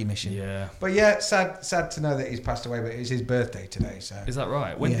recce mission. Yeah. But yeah, sad to know that he's passed away, but it's his birthday today, so. Is that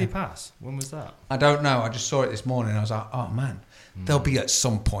right? When did Yeah. he pass? When was that? I don't know, I just saw it this morning and I was like, oh man, there'll be at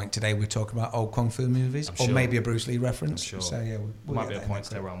some point today we're talking about old Kung Fu movies, I'm or sure. maybe a Bruce Lee reference. I'm sure. So yeah, There we'll might get be a that point next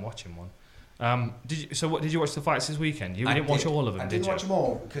today week. where I'm watching one. What did you watch the fights this weekend? You didn't watch all of them, I didn't watch them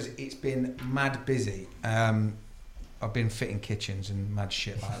all because it's been mad busy. I've been fitting kitchens and mad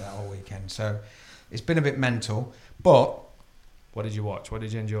shit like that all weekend, so it's been a bit mental. But what did you watch? What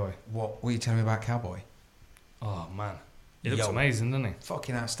did you enjoy? What were you telling me about Cowboy? Oh man, he looks amazing, doesn't he?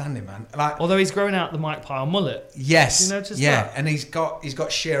 Fucking outstanding, man. Like, although he's growing out the Mike Pyle mullet. Yes. Did you notice that? And he's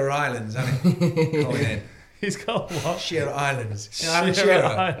got Shearer Islands, hasn't he? Coming in. He's got what? Shearer Islands. Shearer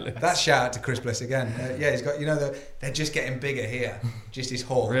Islands. That's shout out to Chris Bliss again. He's got, they're just getting bigger here. Just his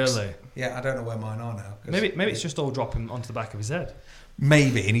hawks. Really? Yeah, I don't know where mine are now. Maybe it's just all dropping onto the back of his head.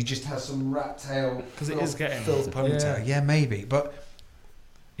 Maybe, and he just has some rat tail. Because it is getting filled ponytail. Yeah, maybe. But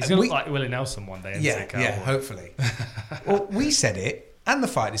he's going to look like Willie Nelson one day. Yeah, hopefully. Well, we said it, and the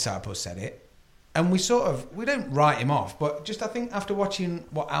Fight Disciples said it, and we don't write him off, but just I think after watching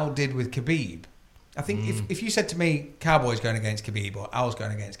what Al did with Khabib, I think if you said to me, Cowboy's going against Khabib or Al's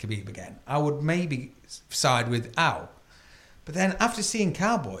going against Khabib again, I would maybe side with Al. But then after seeing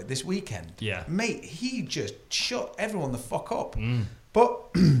Cowboy this weekend, mate, he just shut everyone the fuck up. But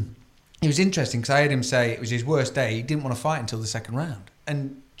it was interesting because I heard him say it was his worst day. He didn't want to fight until the second round.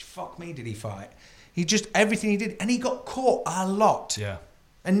 And fuck me, did he fight. He just, everything he did, and he got caught a lot. Yeah.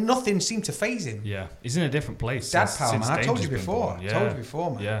 And nothing seemed to faze him. Yeah, he's in a different place. Dad power, man. I told you before. Man.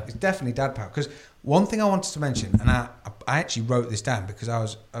 Yeah. It's definitely dad power. Because one thing I wanted to mention, and I actually wrote this down because I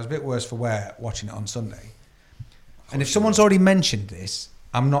was a bit worse for wear watching it on Sunday. And if someone's already mentioned this,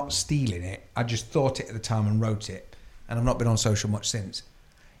 I'm not stealing it. I just thought it at the time and wrote it. And I've not been on social much since.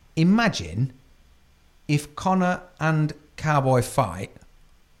 Imagine if Conor and Cowboy fight,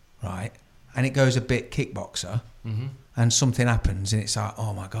 right, and it goes a bit kickboxer, and something happens, and it's like,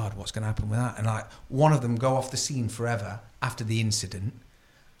 oh my God, what's going to happen with that? And like, one of them go off the scene forever after the incident,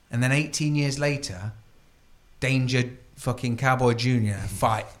 and then 18 years later, Danger fucking Cowboy Jr.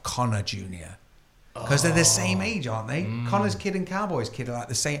 fight Conor Jr. Because they're the same age, aren't they? Conor's kid and Cowboy's kid are like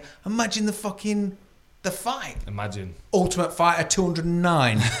the same. Imagine the fight. Imagine. Ultimate Fighter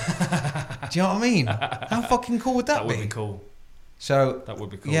 209. Do you know what I mean? How fucking cool would that be? That would be cool. So that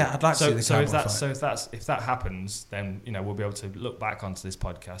would be cool. Yeah, I'd like to see the Cowboy fight. If that happens, then we'll be able to look back onto this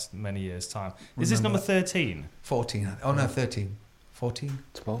podcast in many years' time. Is this number 13? 14. Oh no, 13. 14?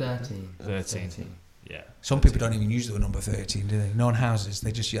 12. 13. Yeah. Some people don't even use the number 13, do they? Non-houses.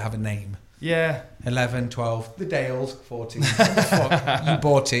 They just have a name. Yeah. 11, 12. The Dales. 14. Fuck. You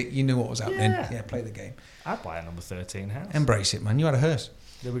bought it. You knew what was happening. Yeah, play the game. I'd buy a number 13 house. Embrace it, man. You had a hearse.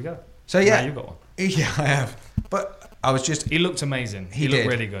 There we go. So yeah. Now you've got one. Yeah, I have. But I was just... He looked amazing. He looked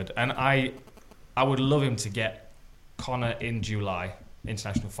really good. And I would love him to get Conor in July,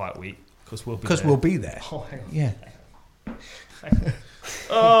 International Fight Week, because we'll be there. Because we'll be there. Oh, hang on. Yeah.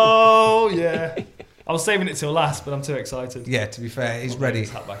 Oh, yeah. I was saving it till last, but I'm too excited. Yeah, to be fair, it's ready.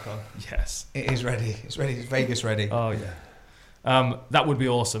 Hat back on. Yes. It is ready. It's ready. It's Vegas ready. Oh, yeah. That would be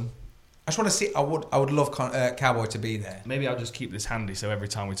awesome. I just want to see... I would love Cowboy to be there. Maybe I'll just keep this handy, so every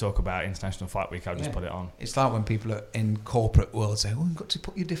time we talk about International Fight Week, I'll just put it on. It's like when people are in corporate world say, oh, you've got to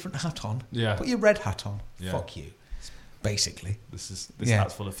put your different hat on. Yeah. Put your red hat on. Yeah. Fuck you. Basically. This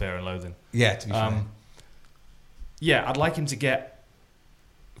hat's full of fear and loathing. Yeah, to be fair. Yeah, I'd like him to get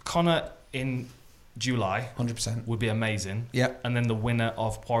Conor in July. 100%. Would be amazing. Yeah. And then the winner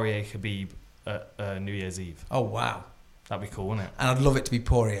of Poirier Khabib at New Year's Eve. Oh, wow. That'd be cool, wouldn't it? And I'd love it to be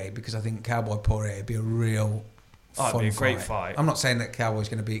Poirier because I think Cowboy Poirier would be a real fun it'd be a great fight. I'm not saying that Cowboy's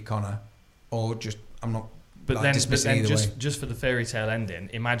going to beat Conor, or just I'm not. But then just just for the fairy tale ending,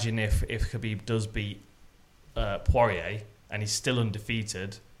 imagine if Khabib does beat Poirier and he's still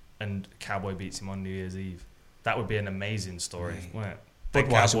undefeated, and Cowboy beats him on New Year's Eve. That would be an amazing story, wouldn't it?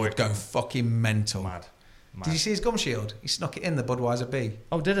 Budweiser would go fucking mental. Mad. Did you see his gum shield? He snuck it in the Budweiser B.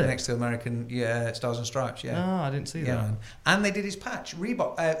 Oh, did it? Next to American Stars and Stripes, yeah. No, I didn't see that. Man. And they did his patch.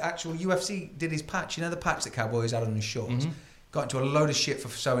 Reebok, actual UFC did his patch. You know the patch that Cowboys had on his shorts? Got into a load of shit for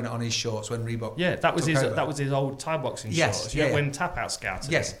sewing it on his shorts when Reebok that was his old Thai boxing shorts. Yeah, when Tap Out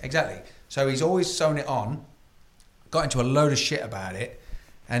scouted. Yes, exactly. So he's always sewn it on. Got into a load of shit about it.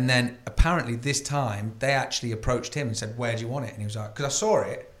 And then apparently this time they actually approached him and said, where do you want it? And he was like, because I saw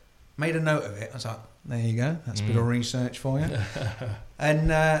it, made a note of it. I was like, there you go. That's a bit of research for you. And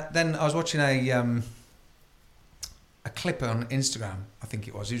then I was watching a clip on Instagram, I think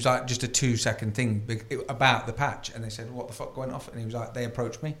it was. It was like just a 2-second thing about the patch. And they said, what the fuck went off? And he was like, they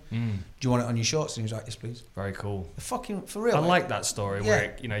approached me. Do you want it on your shorts? And he was like, yes, please. Very cool. Fucking, for real. I like that story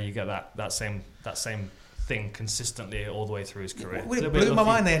where, you get that same thing consistently all the way through his career. It blew my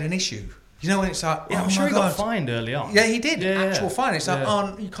mind they had an issue. You know when it's like, I'm sure he got fined early on. Yeah, he did. Actual fine. It's like,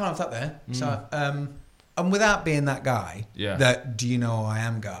 oh, you can't have that there. It's like, and without being that guy, that do you know who I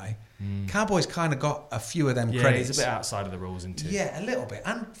am guy, Cowboy's kind of got a few of them Yeah, credits. he's a bit outside of the rules, isn't he? Yeah, a little bit.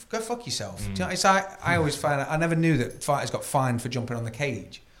 And go fuck yourself. Do you know, it's like, I always find, I never knew that fighters got fined for jumping on the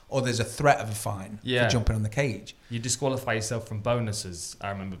cage, or there's a threat of a fine for jumping on the cage. You disqualify yourself from bonuses, I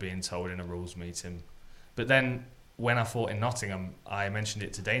remember being told in a rules meeting. But then when I fought in Nottingham, I mentioned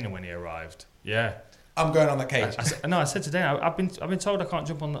it to Dana when he arrived. Yeah. I'm going on the cage. I said to Dana, I've been told I can't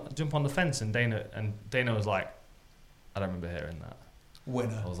jump on the fence, and Dana was like, I don't remember hearing that.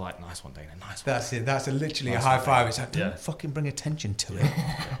 Winner. I was like, nice one, Dana, nice one. That's it. That's literally Nice a high one, five. Dana. It's like, don't fucking bring attention to it.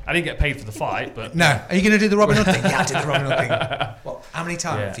 I didn't get paid for the fight, but No. Are you going to do the Robin Hood thing? Yeah, I did the Robin Hood thing. What? How many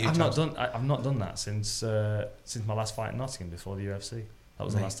times? yeah, A few I've times. not done that since my last fight in Nottingham before the UFC. That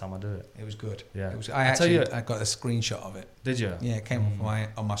was the last time I did it. It was good. Yeah. It was, I I got a screenshot of it. Did you? Yeah, it came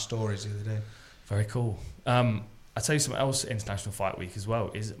up on my stories the other day. Very cool. I'll tell you something else. International Fight Week as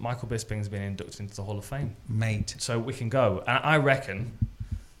well is Michael Bisping's been inducted into the Hall of Fame, Mate. so we can go. And I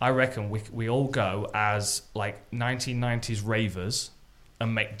reckon we all go as like 1990s ravers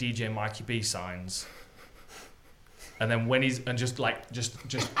and make DJ Mikey B signs, and then when he's just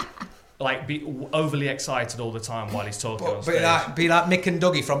be overly excited all the time while he's talking on stage. Be like Mick and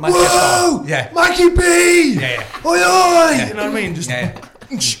Dougie from Manchester. Whoa! Yeah. Mikey B! Yeah. Oi, oi! Yeah. You know what I mean? Just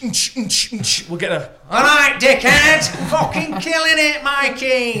we'll get a... All right, dickhead. Fucking killing it,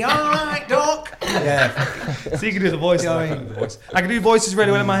 Mikey. All right, Doc. Yeah. So you can do the voice. I can do voices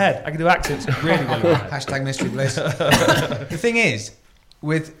really well in my head. I can do accents really well in my head. Hashtag mystery bliss. The thing is,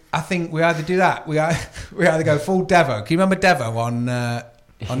 I think we either do that. We either go full Devo. Can you remember Devo on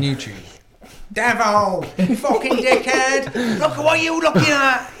YouTube? Devo, you fucking dickhead! Look at what you looking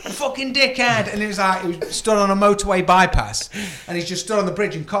at, you fucking dickhead! And it was like he was stood on a motorway bypass, and he's just stood on the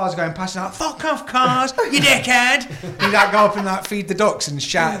bridge, and cars are going past, and like, fuck off, cars, you dickhead! And he'd like go up and like feed the ducks and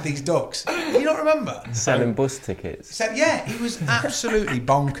shout at these ducks. You don't remember? Selling bus tickets. So yeah, he was absolutely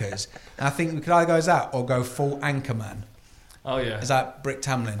bonkers. And I think we could either go as that or go full Anchorman. Oh yeah, As like Brick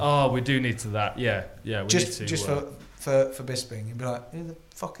Tamlin. Oh, we do need to that. Yeah. We need to. Just for Bisping, you'd be like, who the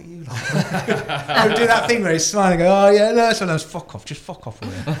fuck are you? I would do that thing where he's smiling, and go, oh yeah, no, that's one of those. Fuck off, just fuck off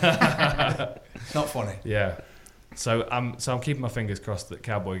with it. It's not funny. Yeah. So I'm keeping my fingers crossed that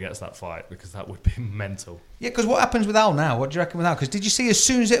Cowboy gets that fight, because that would be mental. Yeah, because what happens with Al now? What do you reckon with Al? Because did you see as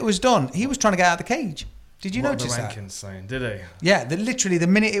soon as it was done, he was trying to get out of the cage. Did you notice that? What the Rankins saying? Did he? Yeah, literally the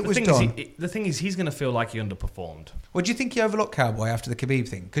minute it was done. The thing is, he's going to feel like he underperformed. Well, do you think he overlooked Cowboy after the Khabib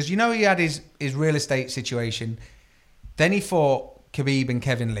thing? Because you know he had his real estate situation. Then he fought Khabib and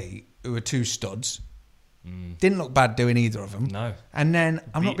Kevin Lee, who were two studs. Didn't look bad doing either of them. No. And then,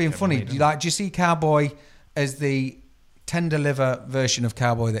 I'm not being funny, do you see Cowboy as the tender liver version of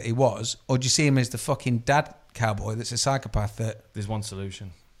Cowboy that he was? Or do you see him as the fucking dad Cowboy that's a psychopath that... There's one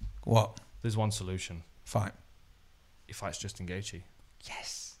solution. What? There's one solution. Fight. He fights Justin Gaethje.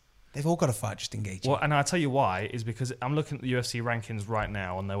 Yes. They've all got to fight Justin Gaethje. Well, and I'll tell you why, is because I'm looking at the UFC rankings right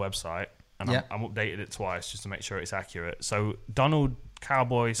now on their website, and I'm updated it twice just to make sure it's accurate. So Donald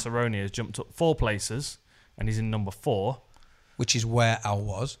Cowboy Cerrone has jumped up 4 places, and he's in number 4. Which is where Al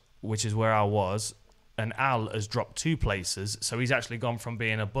was. And Al has dropped 2 places, so he's actually gone from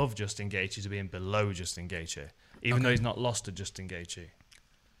being above Justin Gaethje to being below Justin Gaethje, even though he's not lost to Justin Gaethje.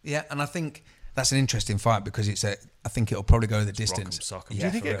 Yeah, and I think that's an interesting fight because I think it'll probably go the distance. Sock'em. Yeah, do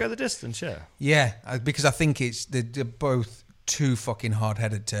you think it'll go the distance? Yeah. Yeah, because I think they're both too fucking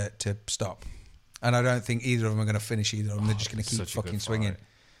hard-headed to stop. And I don't think either of them are going to finish either of them. They're just going to keep fucking swinging.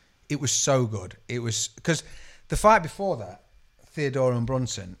 It was so good. It was... Because the fight before that, Theodore and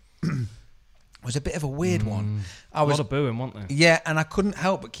Brunson, was a bit of a weird one. A lot of booing, wasn't there? Yeah, and I couldn't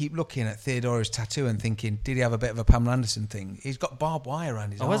help but keep looking at Theodore's tattoo and thinking, did he have a bit of a Pamela Anderson thing? He's got barbed wire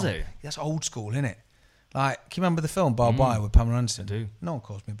around his arm. Oh, has he? That's old school, isn't it? Like, can you remember the film Barbed Wire with Pamela Anderson? I do. No one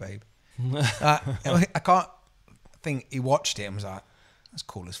calls me babe. I can't think he watched it and was like, that's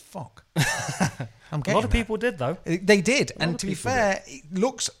cool as fuck. A lot of people did, though. They did. And to be fair, it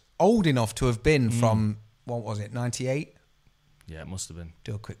looks old enough to have been from, what was it, 98? Yeah, it must have been.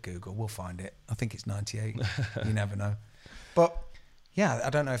 Do a quick Google, we'll find it. I think it's 98. You never know. But yeah, I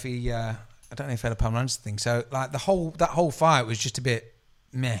don't know if he had a Pamela Anderson thing. So like that whole fight was just a bit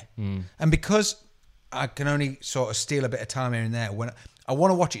meh. And because I can only sort of steal a bit of time here and there when I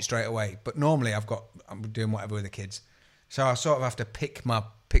want to watch it straight away, but normally I'm doing whatever with the kids, so I sort of have to pick my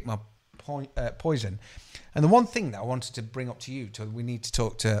poison. And the one thing that I wanted to bring up to you, we need to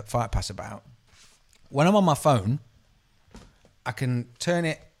talk to Fight Pass about. When I'm on my phone, I can turn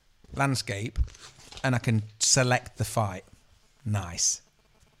it landscape, and I can select the fight. Nice.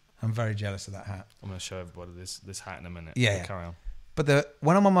 I'm very jealous of that hat. I'm going to show everybody this hat in a minute. Yeah. Carry on. But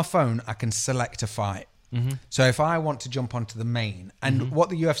when I'm on my phone, I can select a fight. So if I want to jump onto the main, and what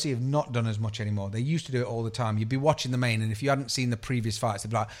the UFC have not done as much anymore, they used to do it all the time. You'd be watching the main, and if you hadn't seen the previous fights, they'd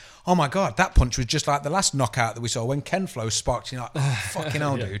be like, oh my God, that punch was just like the last knockout that we saw when Ken Flo sparked. You're like, oh, fucking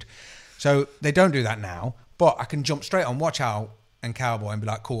hell, dude. So they don't do that now, but I can jump straight on Watch Out and Cowboy and be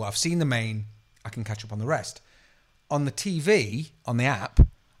like, cool, I've seen the main, I can catch up on the rest. On the TV, on the app,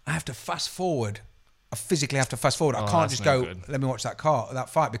 I have to fast forward. I physically have to fast forward. I can't just go, let me watch that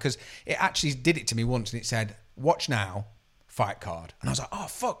fight, because it actually did it to me once, and it said, watch now, fight card. And I was like, oh,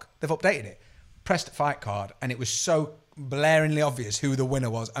 fuck, they've updated it. Pressed fight card, and it was so blaringly obvious who the winner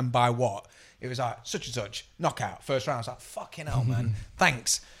was and by what. It was like, such and such, knockout, first round. I was like, fucking hell, man,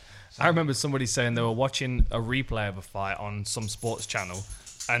 thanks. I remember somebody saying they were watching a replay of a fight on some sports channel,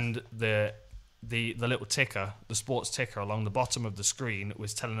 and the little ticker, the sports ticker along the bottom of the screen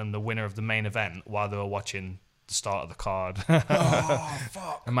was telling them the winner of the main event while they were watching the start of the card. Oh,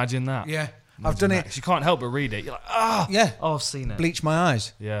 fuck. Imagine that. Yeah. I've done it. You can't help but read it. You're like, yeah. Oh, I've seen it. Bleach my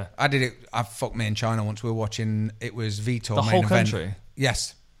eyes. Yeah. I did it. I fucked me in China once. We were watching, it was Vitor The main whole event. country?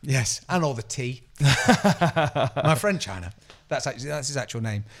 Yes. And all the tea. My friend China. That's his actual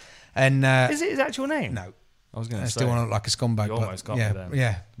name. And Is it his actual name? No. I was going I to still say. want to look like a scumbag. You almost got yeah, me then.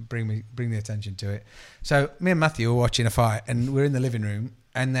 Yeah, bring the attention to it. So me and Matthew were watching a fight, and we're in the living room,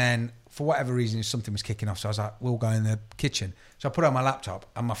 and then for whatever reason something was kicking off. So I was like, we'll go in the kitchen. So I put it on my laptop,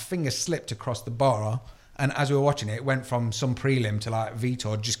 and my finger slipped across the bar, and as we were watching it, it went from some prelim to like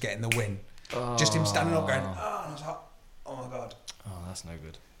Vitor just getting the win. Just him standing up going, and I was like, oh my God. Oh, that's no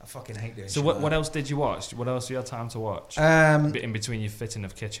good. I fucking hate doing So shit like what that. else did you watch? What else you had time to watch? In between your fitting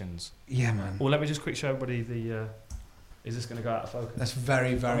of kitchens. Yeah, man. Well, let me just quick show everybody the... is this going to go out of focus? That's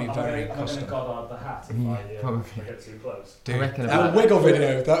very, very, very I'm going custom. to god the hat if I get too close. Dude, I reckon that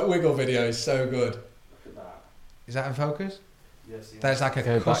wiggle video is so good. Look at that. Is that in focus? Yes, There's like a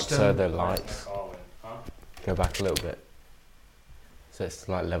Go back custom... so the lights. Huh? Go back a little bit. So it's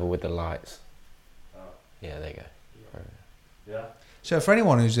like level with the lights. Oh. Yeah, there you go. Yeah. So for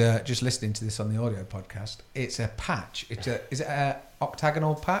anyone who's just listening to this on the audio podcast, it's a patch. Is it an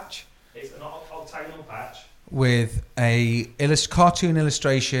octagonal patch? It's an octagonal patch. With a cartoon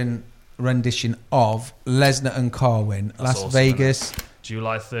illustration rendition of Lesnar and Carwin, Las awesome, Vegas.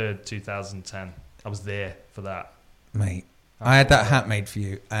 July 3rd, 2010. I was there for that. Mate, I had that hat made for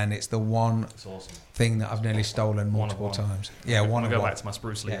you, and it's the one It's awesome. thing that I've nearly stolen multiple times. Yeah, one of I'll go one. back to my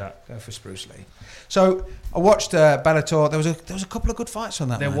Spruce Lee hat. Go for Spruce Lee. So I watched Bellator. There was a couple of good fights on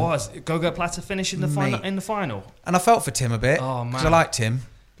that. There man. was Gogo Plata finishing the final. And I felt for Tim a bit Oh, because man. I liked him.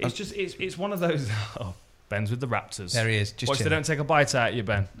 It's just it's one of those. Oh, Ben's with the Raptors. There he is. Just Watch they chilling. don't take a bite out of you,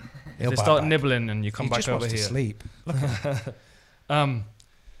 Ben. If He'll they bite start back. nibbling and you come He back just over wants here. to sleep.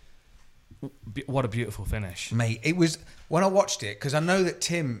 What a beautiful finish. Mate, it was when I watched it, because I know that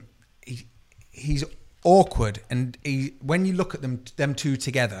Tim, he's awkward, and when you look at them two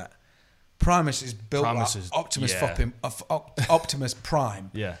together, Primus is built Primus like is- Optimus yeah. fucking Optimus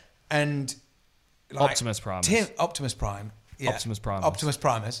Prime, Yeah. and like, Optimus Primus. Optimus Prime, yeah. Optimus Primus. Optimus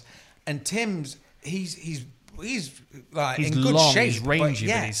Primus, and Tim's he's like He's in good long, shape, he's rangy,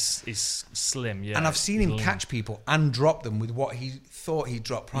 yeah. but he's slim. Yeah. And I've seen he's him lean. catch people and drop them with what he thought he'd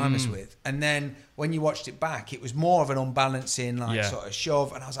drop Primus with. And then when you watched it back, it was more of an unbalancing, like sort of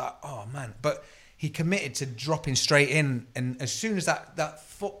shove. And I was like, oh man. But he committed to dropping straight in. And as soon as that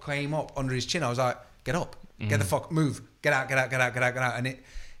foot came up under his chin, I was like, get up, get the fuck, move, get out. And it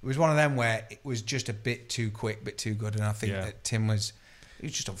was one of them where it was just a bit too quick, bit too good. And I think that Tim was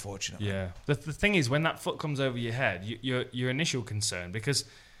just unfortunate. Yeah. The thing is, when that foot comes over your head, your initial concern, because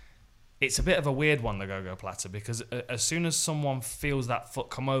it's a bit of a weird one, the Gogo Plata, because as soon as someone feels that foot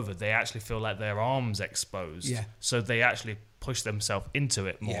come over, they actually feel like their arm's exposed. Yeah. So they actually push themselves into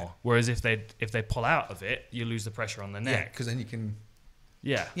it more. Yeah. Whereas if they pull out of it, you lose the pressure on the Yeah, neck. because then you can...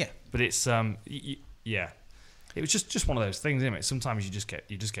 Yeah. Yeah. But it's yeah. It was just one of those things, isn't it? Sometimes you just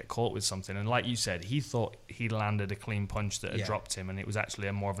get caught with something, and like you said, he thought he landed a clean punch that had dropped him, and it was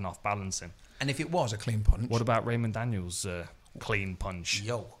actually more of an off balancing. And if it was a clean punch... What about Raymond Daniels' clean punch?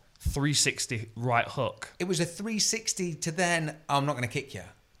 Yo. 360 right hook. It was a 360 to then, I'm not going to kick you.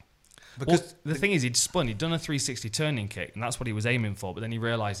 Because Well, the thing is, he'd done a 360 turning kick, and that's what he was aiming for, but then he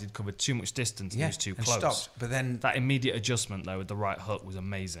realised he'd covered too much distance and he was too and close. stopped. But then That immediate adjustment, though, with the right hook was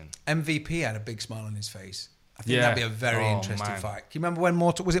amazing. MVP had a big smile on his face. I think Yeah. that'd be a very Oh, interesting man. fight. Can you remember when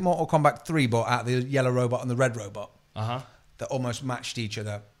Mortal Kombat 3 brought out the yellow robot and the red robot Uh-huh. that almost matched each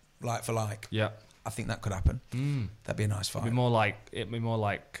other like for like? Yeah. I think that could happen. That'd be a nice fight. It'd be more like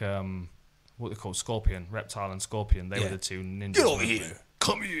what they call Reptile and Scorpion. They were the two ninjas. Get over here.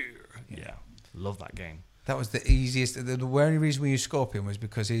 Come here. Yeah. Love that game. That was the easiest. The only reason we used Scorpion was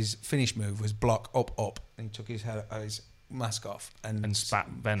because his finish move was block up, and he took his mask off and spat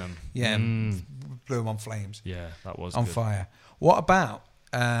venom. Yeah, and blew him on flames. Yeah, that was on good. fire. What about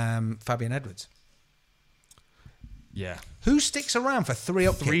Fabian Edwards? Yeah. Who sticks around for 3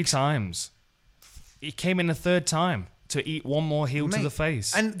 up Three kicks? times. He came in a third time to eat one more heel to the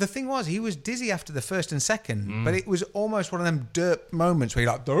face. And the thing was, he was dizzy after the first and second, but it was almost one of them derp moments where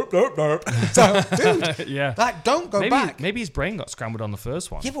you're like, derp, derp, derp. So, dude, yeah. like, don't go back. Maybe his brain got scrambled on the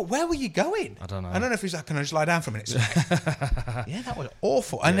first one. Yeah, but where were you going? I don't know. I don't know if he's like, can I just lie down for a minute? Yeah, that was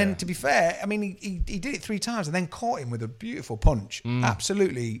awful. And then, to be fair, I mean, he did it 3 times and then caught him with a beautiful punch.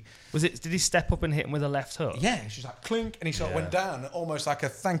 Absolutely. Did he step up and hit him with a left hook? Yeah, she's like, clink, and he sort of went down, almost like a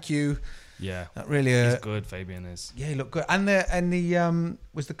thank you. Yeah, that really. He's good, Fabian is. Yeah, he looked good. And the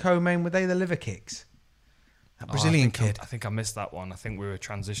was the co-main, were they the liver kicks? That Brazilian kid. I think I missed that one. I think we were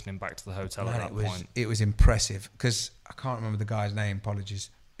transitioning back to the hotel at that point. It was impressive because I can't remember the guy's name.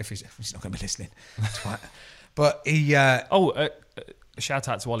 Apologies if he's not going to be listening. But he. Shout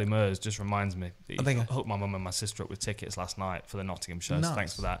out to Ollie Mers. Just reminds me. I hooked my mum and my sister up with tickets last night for the Nottingham show. Nice. So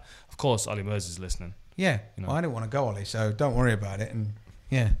thanks for that. Of course, Ollie Mers is listening. Yeah, you know. Well, I didn't want to go, Ollie, so don't worry about it. And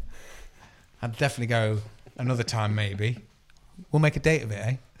yeah, I'd definitely go another time, maybe. We'll make a date of it,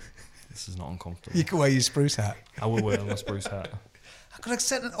 eh? This is not uncomfortable. You can wear your spruce hat. I will wear my spruce hat. I could have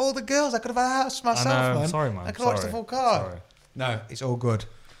sent all the girls. I could have had a house myself, I know. man. Sorry, man. I could have watched the full card. Sorry. No, it's all good.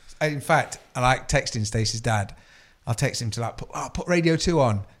 In fact, I like texting Stacey's dad. I'll text him to like put Radio 2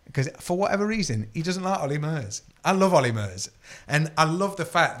 on because for whatever reason he doesn't like Ollie Mers. I love Ollie Mers, and I love the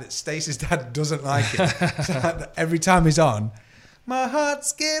fact that Stacey's dad doesn't like it. So like, every time he's on, my heart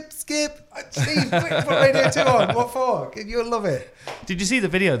skip. Steve, quick, put Radio 2 on. What for? You'll love it. Did you see the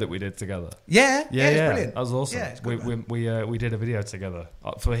video that we did together? Yeah, it's brilliant. That was awesome. Yeah, it's good, we did a video together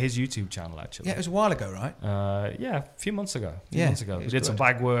for his YouTube channel actually. Yeah, it was a while ago, right? A few months ago. We did some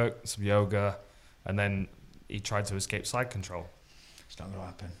bag work, some yoga, and then he tried to escape side control. It's not going to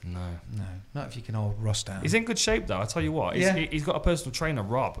happen. No. Not if you can hold Ross down. He's in good shape though. I tell you what. He's got a personal trainer,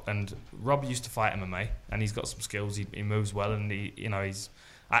 Rob, and Rob used to fight MMA, and he's got some skills. He moves well, and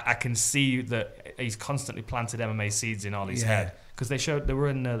I can see that he's constantly planted MMA seeds in Ollie's head because they were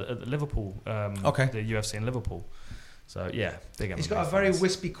in Liverpool. The UFC in Liverpool. So yeah, big MMA. He's got a very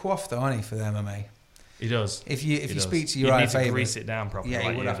wispy coif though, hasn't he, for the MMA? He does. If you speak to your right need to favourite, grease it down properly. Yeah,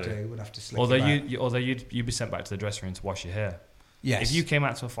 like he would have to slick although it back. you'd be sent back to the dressing room to wash your hair. Yes. If you came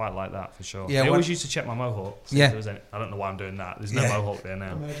out to a fight like that, for sure. Yeah, I always used to check my mohawk. Yeah. If there was any, I don't know why I'm doing that. There's no mohawk there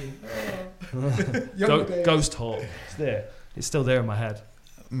now. Imagine. Ghost hawk. It's there. It's still there in my head.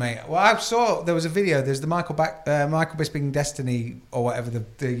 Mate, well, I saw there was a video. There's the Michael Bisping Destiny or whatever the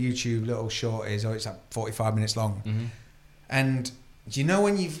YouTube little short is. Or it's like 45 minutes long. Mm-hmm. And do you know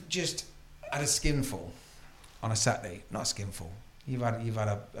when you've just had a skinful on a Saturday? Not a skinful. You've had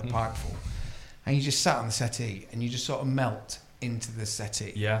a pipeful, and you just sat on the settee and you just sort of melt into the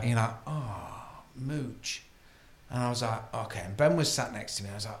settee. Yeah. And you're like, oh, mooch. And I was like, okay. And Ben was sat next to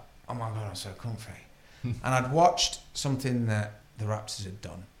me. I was like, oh my God, I'm so comfy. And I'd watched something that the Raptors had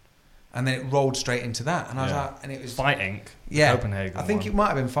done. And then it rolled straight into that. And I was like, and it was Fight Inc. Yeah. Copenhagen. I think it might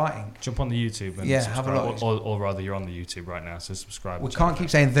have been Fight Inc. Jump on the YouTube and have a look. Or rather, you're on the YouTube right now, so subscribe. We can't keep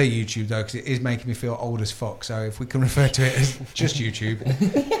saying the YouTube though, because it is making me feel old as fuck. So if we can refer to it as just YouTube,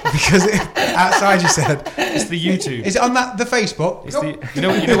 because outside you said it's the YouTube. Is it on the Facebook? It's you know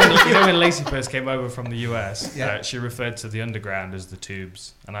when Lacey first came over from the US, Yeah. she referred to the underground as the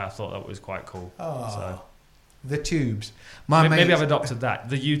tubes, and I thought that was quite cool. Oh, the Tubes. Maybe I've adopted that.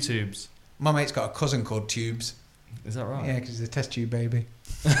 The YouTubes. My mate's got a cousin called Tubes. Is that right? Yeah, because he's a test tube baby.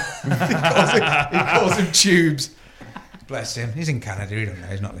 he calls him Tubes. Bless him. He's in Canada. He don't know.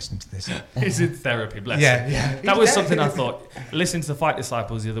 He's not listening to this. He's in therapy. Bless him. Yeah. That was something I thought. Listening to the Fight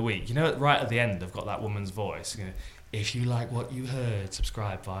Disciples the other week. You know, right at the end, I've got that woman's voice. You know, if you like what you heard,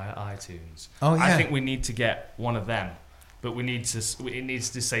 subscribe via iTunes. Oh yeah. I think we need to get one of them. But it needs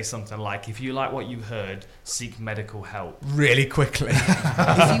to say something like, if you like what you heard, seek medical help. Really quickly.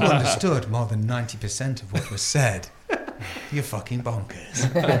 If you understood more than 90% of what was said, you're fucking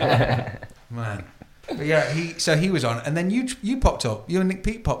bonkers. Man. But yeah, he was on, and then you popped up, you and Nick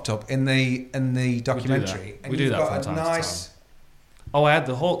Pete popped up in the documentary. We do that from time to time. Oh, I had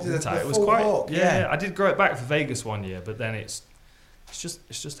the Hawk, didn't I? It was quite... Hawk, yeah, I did grow it back for Vegas one year, but then it's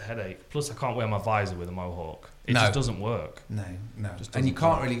just a headache. Plus, I can't wear my visor with a mohawk. It just doesn't work. No. And you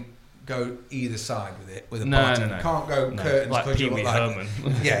can't really go either side with it with a party. You can't go curtains like because you look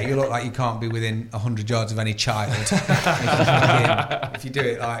like you look like you can't be within 100 yards of any child if you do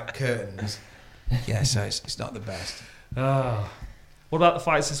it like curtains. Yeah, so it's not the best. Oh. What about the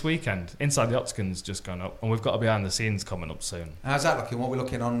fights this weekend? Inside the Octagon's just gone up, and we've got a behind the scenes coming up soon. How's that looking? What we're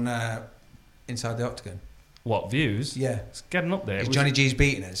looking on Inside the Octagon? What, views? Yeah. It's getting up there. Is Johnny G's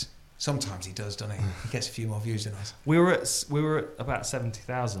beating us? Sometimes he does, doesn't he? He gets a few more views than us. We were at about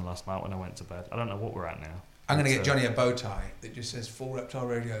 70,000 last night when I went to bed. I don't know what we're at now. I'm going to get Johnny a bow tie that just says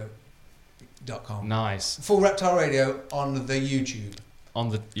fullreptileradio.com. Nice. Full Reptile Radio on the YouTube. On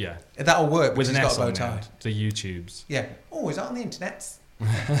the, yeah. That'll work With because an he's S got a on bow tie. the YouTubes. Yeah. Oh, is that on the internet?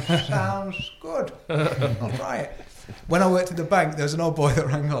 Sounds good. I'll try it. When I worked at the bank, there was an old boy that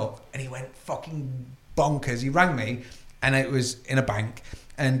rang up and he went fucking bonkers. He rang me and it was in a bank,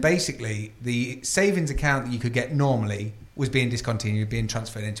 and basically the savings account that you could get normally was being discontinued, being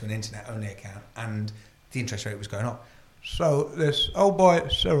transferred into an internet-only account, and the interest rate was going up. So this old boy,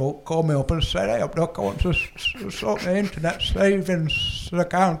 Cyril, called me up and said, "Hey, Doc, I want to sort the internet savings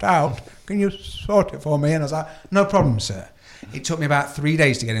account out. Can you sort it for me?" And I was like, "No problem, sir." It took me about 3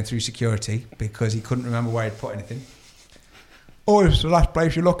 days to get him through security because he couldn't remember where he'd put anything. "Oh, this is the last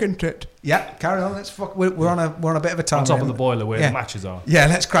place you look, isn't it?" Yeah, carry on. We're on a bit of a time. On top of the boiler where the matches are. Yeah,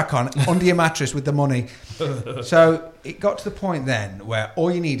 let's crack on. Under your mattress with the money. So it got to the point then where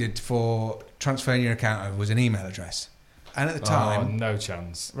all you needed for transferring your account over was an email address. And at the time... Oh, no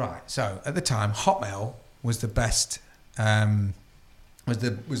chance. Right, so at the time, Hotmail was the best... was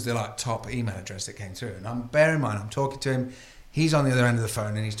the like top email address that came through. And bear in mind, I'm talking to him. He's on the other end of the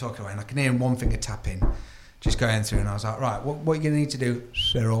phone and he's talking away. And I can hear him one finger tapping, just going through. And I was like, right, what you're going to need to do,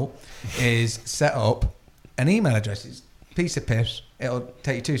 Cyril, is set up an email address. It's a piece of piss. It'll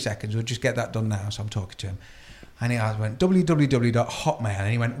take you 2 seconds. We'll just get that done now. So I'm talking to him. And he went, www.hotmail.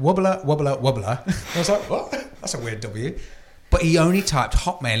 And he went, wobbler, wobbler, wobbler. I was like, what? That's a weird W. But he only typed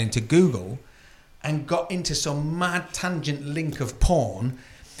Hotmail into Google and got into some mad tangent link of porn.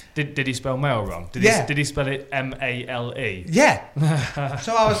 Did he spell mail wrong? Did he spell it M-A-L-E? Yeah.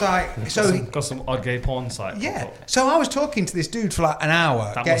 So I was like... got some odd gay porn site. Yeah. So I was talking to this dude for like an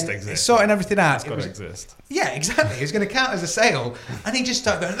hour. That must exist. Sorting everything out. It's got to exist. Yeah, exactly. It was going to count as a sale. And he just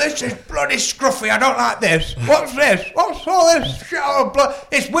started going, "This is bloody scruffy. I don't like this. What's this? What's all this?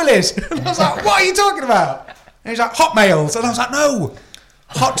 It's Willy's." And I was like, "What are you talking about?" And he's like, "Hotmails." And I was like, "No.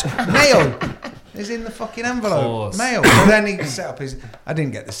 Hotmail is in the fucking envelope. Mail." So then he set up his... I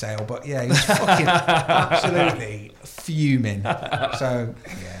didn't get the sale, but yeah, he was fucking absolutely fuming. So,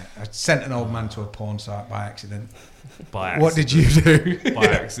 yeah, I sent an old man to a porn site by accident. What did you do? By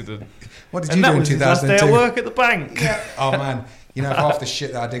accident. What did you do in 2002? Last day at work at the bank. Yeah. Oh, man. You know, if half the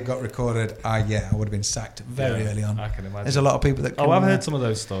shit that I did got recorded, I would have been sacked very early on. I can imagine. There's a lot of people that can... I've heard some of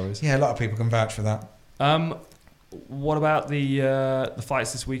those stories. Yeah, a lot of people can vouch for that. What about the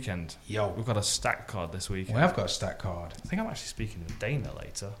fights this weekend? Yo. We've got a stack card this weekend. We have got a stack card. I think I'm actually speaking with Dana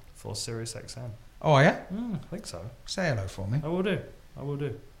later for Sirius XM. Oh, yeah? I think so. Say hello for me. I will do.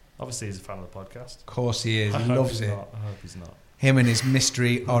 Obviously, he's a fan of the podcast. Of course he is. He loves it. I hope he's not. Him and his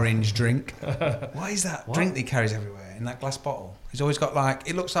mystery orange drink. What is that drink that he carries everywhere in that glass bottle? He's always got like...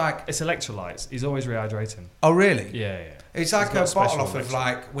 It looks like... It's electrolytes. He's always rehydrating. Oh, really? Yeah. It's like a bottle off of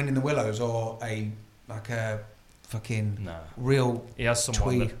like Winning the Willows or a fucking real... He has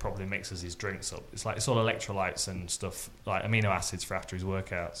someone that probably mixes his drinks up. It's all electrolytes and stuff, like amino acids for after his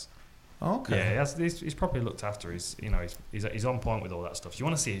workouts. Okay. Yeah, he's probably looked after. He's on point with all that stuff. You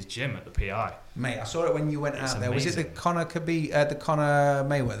want to see his gym at the PI, mate? I saw it when you went out there. Amazing. Was it the Conor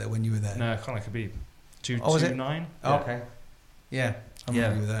Mayweather when you were there? No, Conor Khabib. 229. Oh, okay. Yeah, I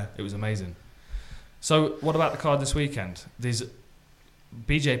remember you were there. It was amazing. So, what about the card this weekend? There's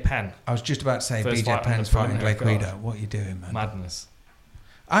BJ Penn. I was just about to say First BJ Penn's fighting Clay Guida. What are you doing, man? Madness.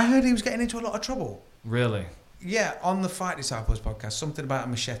 I heard he was getting into a lot of trouble. Really? Yeah, on the Fight Disciples podcast, something about a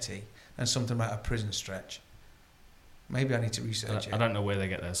machete and something about a prison stretch. Maybe I need to research it. I don't know where they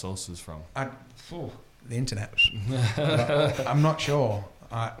get their sources from. The internet. I'm not sure.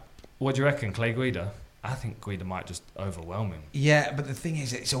 What do you reckon, Clay Guida? I think Guida might just overwhelm him. Yeah, but the thing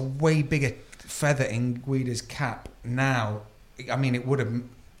is, it's a way bigger feather in Guida's cap now. I mean, it would have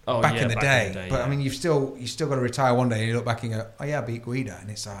back in the day. But I mean, you've still got to retire one day and you look back and go, "Oh yeah, I beat Guida," and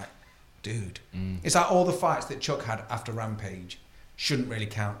it's like, dude, it's like all the fights that Chuck had after Rampage shouldn't really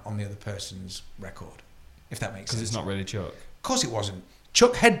count on the other person's record, if that makes sense. Because it's not really Chuck. Of course it wasn't.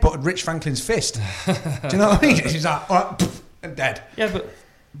 Chuck headbutted Rich Franklin's fist. Do you know what I mean? He's like, all right, poof, and dead. Yeah,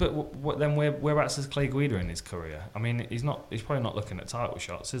 but what then? Whereabouts is Clay Guida in his career? I mean, he's probably not looking at title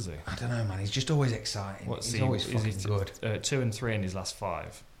shots, is he? I don't know, man. He's just always exciting. He's always fucking good. 2-3 in his last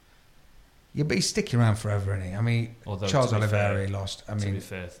 5. Yeah, but he's sticking around forever, isn't he? I mean, Charles Oliveira lost. I mean, to be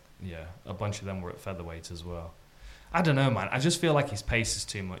fair, yeah, a bunch of them were at featherweight as well. I don't know, man. I just feel like his pace is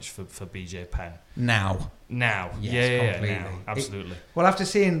too much for BJ Penn. Now. Yes, Yeah, completely. now. Absolutely. Well, after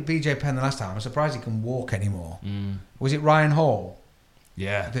seeing BJ Penn the last time, I'm surprised he can walk anymore. Was it Ryan Hall?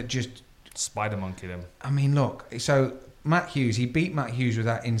 Yeah. That just... Spider monkeyed him. I mean, look, so Matt Hughes, he beat Matt Hughes with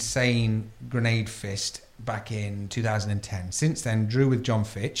that insane grenade fist back in 2010. Since then, drew with John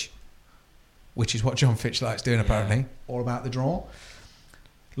Fitch, which is what John Fitch likes doing, apparently. All about the draw.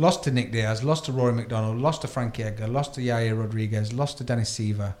 Lost to Nick Diaz, lost to Rory McDonald, lost to Frankie Edgar, lost to Yair Rodriguez, lost to Dennis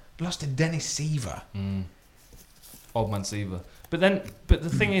Seaver. Old man Seaver. But the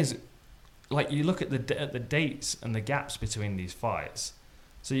thing is, like, you look at the dates and the gaps between these fights.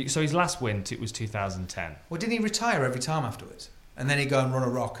 So his last win was 2010. Well, didn't he retire every time afterwards? And then he'd go and run a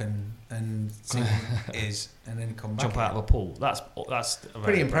rock and see what it is, and then he'd come back. Jump out of a pool. That's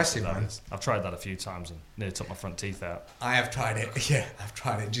pretty impressive, man. I've tried that a few times and nearly took my front teeth out. I have tried it. Yeah, I've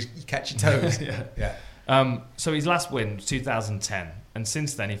tried it. Just you catch your toes. Yeah. So his last win was 2010, and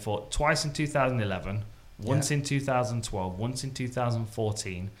since then he fought twice in 2011, once in 2012, once in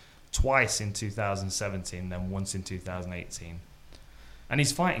 2014, twice in 2017, then once in 2018. And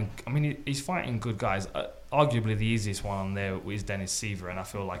he's fighting. I mean, he's fighting good guys. Arguably, the easiest one on there is Dennis Seaver, and I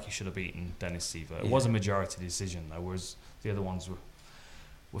feel like he should have beaten Dennis Seaver. It was a majority decision, though, whereas the other ones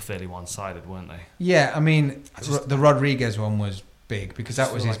were fairly one-sided, weren't they? Yeah, I mean, the Rodriguez one was big because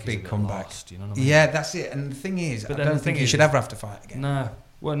that was his big comeback. Lost, you know what I mean? Yeah, that's it. And the thing is, I don't think he should ever have to fight again. No.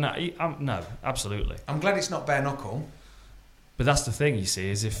 Well, no, no, absolutely. I'm glad it's not bare knuckle. But that's the thing, you see,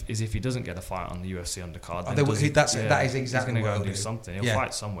 is if he doesn't get a fight on the UFC undercard, then that is exactly he's going to what go and he'll do something. He'll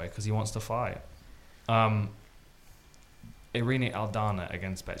fight somewhere because he wants to fight. Irene Aldana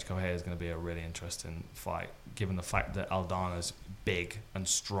against Bethe Correia is going to be a really interesting fight, given the fact that Aldana's big and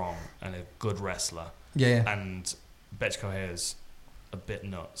strong and a good wrestler. Yeah. And Bethe Correia's a bit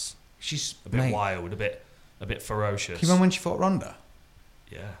nuts. She's a bit wild, a bit ferocious. Do you remember when she fought Ronda?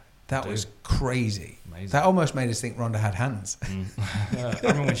 Yeah. That was crazy. Amazing. That almost made us think Ronda had hands. I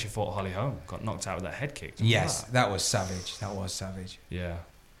remember when she fought Holly Holm, got knocked out with that head kick. Yes, that was savage. Yeah.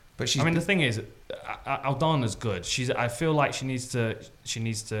 But the thing is, Aldana's good. I feel like she needs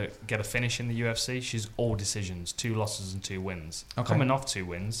to get a finish in the UFC. She's all decisions, 2 losses and 2 wins. Okay. Coming off 2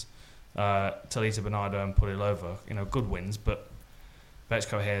 wins, Talita Bernardo and Pulilover, good wins. But Bethe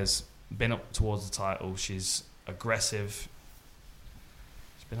Correia's been up towards the title. She's aggressive.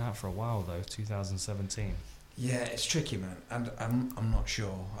 She's been out for a while though, 2017. Yeah, it's tricky, man, and I'm not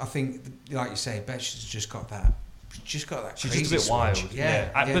sure. I think, like you say, Betch's just got that. She's just a bit wild.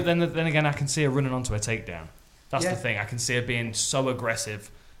 Yeah. But then again, I can see her running onto a takedown. That's the thing. I can see her being so aggressive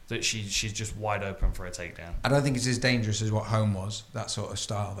that she's just wide open for a takedown. I don't think it's as dangerous as what Holm was, that sort of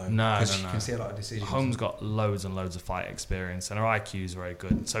style, though. No. Because you can see a lot of decisions. Holm's got loads and loads of fight experience, and her IQ is very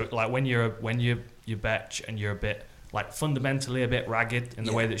good. So, like, when you're Betch and you're a bit, like, fundamentally a bit ragged in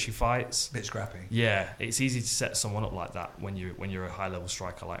the way that she fights. A bit scrappy. Yeah, it's easy to set someone up like that when you're a high-level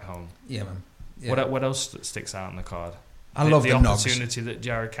striker like Holm. Yeah, man. Yeah. What else sticks out in the card? I love the opportunity that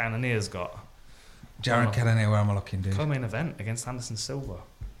Jared Cannonier's got. Jared Cannonier, where am I looking, dude? Co-main event against Anderson Silva.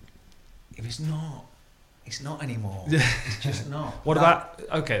 If it's not anymore. It's just not. What about...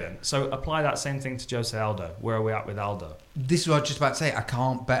 Okay, then. So apply that same thing to Jose Aldo.Here are we at with Aldo? This is what I was just about to say. I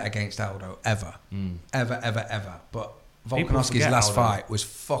can't bet against Aldo, ever. Ever. But Volkanovski's last fight was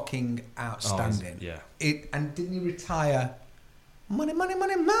fucking outstanding. And didn't he retire... Money. I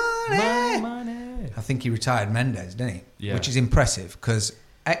think he retired Mendes, didn't he? Yeah. Which is impressive because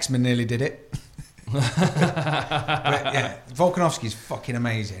X-Men nearly did it. But yeah, Volkanovski's fucking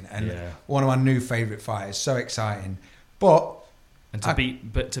amazing and one of my new favourite fighters. So exciting. To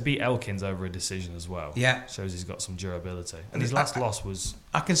beat Elkins over a decision as well. Yeah, shows he's got some durability. And his last loss was.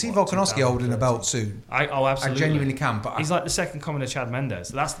 I can see Volkanovski holding a belt soon. Absolutely. I genuinely can. But he's like the second coming of Chad Mendes.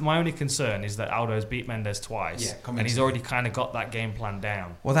 That's my only concern is that Aldo's beat Mendes twice, and he's already kind of got that game plan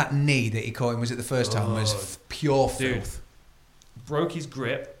down. Well, that knee that he caught him was it the first time was pure filth. Broke his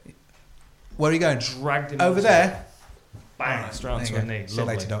grip. Where are you going? Dragged him over there. Bang! Straight onto a knee.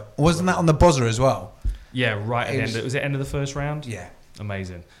 Later, wasn't that on the buzzer as well? Yeah, right at the end. Was it end of the first round? Yeah.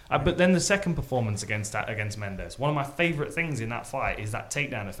 Amazing. But then the second performance against Mendes, one of my favourite things in that fight is that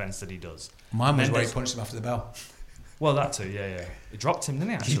takedown offence that he does. Mine was where he punched him after the bell. Well, that too, yeah. He dropped him, didn't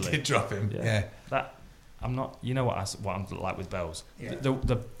he, actually? He did drop him, yeah. That, I'm not, you know what I'm like with bells. Yeah.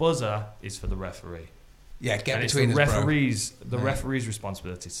 The buzzer is for the referee. Yeah, get and between us, the referee's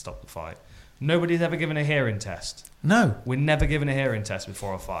responsibility to stop the fight. Nobody's ever given a hearing test. No. We're never given a hearing test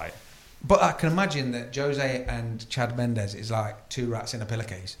before a fight. But I can imagine that Jose and Chad Mendes is like 2 rats in a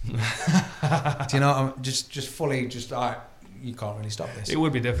pillowcase. Do you know? Just fully, just like you can't really stop this. It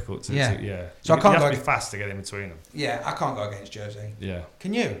would be difficult to. Yeah. Yeah. So I can't you have go to be fast to get in between them. Yeah, I can't go against Jose. Yeah.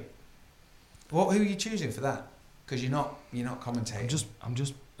 Can you? Who are you choosing for that? Because you're not commentating.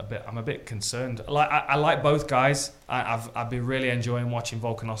 I'm a bit concerned. Like I like both guys. I've been really enjoying watching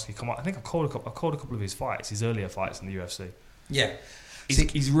Volkanovski come on. I think I've called a couple of his fights, his earlier fights in the UFC. Yeah.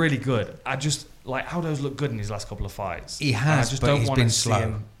 He's really good. I just like Aldo's looked good in his last couple of fights. He has, but he's been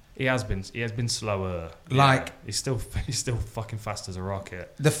slow. He has been slower. Like he's still fucking fast as a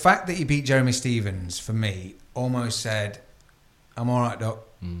rocket. The fact that he beat Jeremy Stevens for me almost said, "I'm all right, Doc.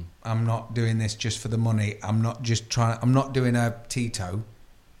 I'm not doing this just for the money. I'm not doing a Tito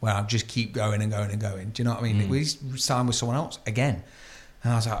where I'll just keep going and going and going." Do you know what I mean? We signed with someone else again,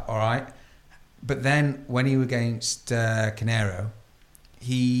 and I was like, "All right." But then when he was against Canero,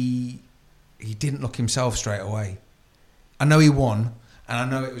 he didn't look himself straight away. I know he won, and I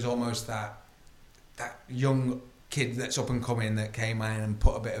know it was almost that young kid that's up and coming that came in and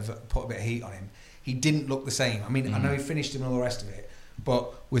put a bit of heat on him. He didn't look the same. I mean, I know he finished him and all the rest of it,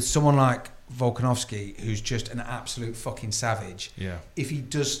 but with someone like Volkanovski, who's just an absolute fucking savage, if he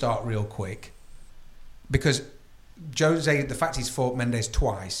does start real quick, because Jose, the fact he's fought Mendes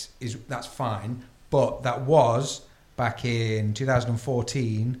twice that's fine, but that was back in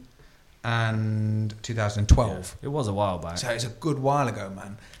 2014 and 2012. Yeah, it was a while back. So it's a good while ago,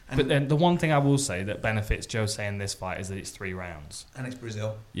 man. But then the one thing I will say that benefits Jose in this fight is that it's 3 rounds. And it's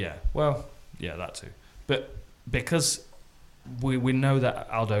Brazil. Yeah, well, yeah, that too. But because we know that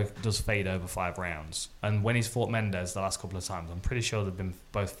Aldo does fade over 5 rounds, and when he's fought Mendes the last couple of times, I'm pretty sure they've been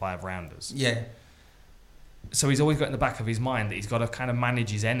both 5 rounders. Yeah. So he's always got in the back of his mind that he's got to kind of manage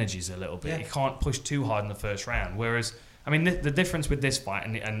his energies a little bit. Yeah. He can't push too hard in the first round. Whereas, I mean, the difference with this fight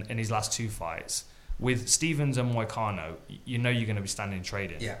and his last 2 fights, with Stevens and Moicano, you know you're going to be standing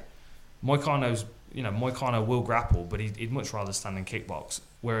trading. Yeah. Moicano will grapple, but he'd much rather stand and kickbox.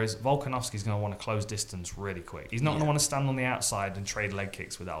 Whereas Volkanovski's going to want to close distance really quick. He's not going to want to stand on the outside and trade leg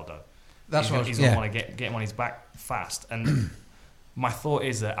kicks with Aldo. He's going to want to get him on his back fast. And my thought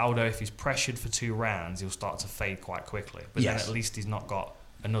is that Aldo, if he's pressured for 2 rounds, he'll start to fade quite quickly. But then at least he's not got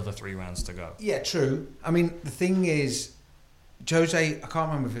another 3 rounds to go. Yeah, true. I mean, the thing is, Jose, I can't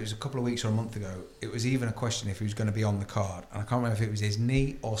remember if it was a couple of weeks or a month ago, it was even a question if he was going to be on the card. And I can't remember if it was his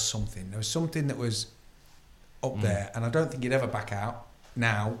knee or something. There was something that was up there, and I don't think he'd ever back out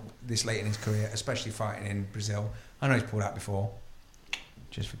now, this late in his career, especially fighting in Brazil. I know he's pulled out before,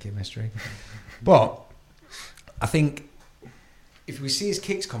 just for kid mystery. But I think if we see his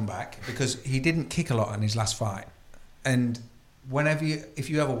kicks come back, because he didn't kick a lot in his last fight, and if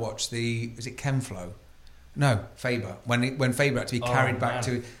you ever watch is it Kenflo? No, Faber. When Faber had to be carried back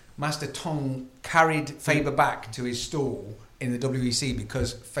to Master Tong carried Faber back to his stall in the WEC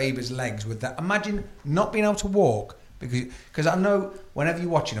because Faber's legs were that. Imagine not being able to walk because I know whenever you're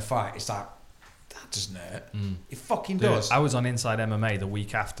watching a fight, it's like that doesn't hurt. It fucking does. I was on Inside MMA the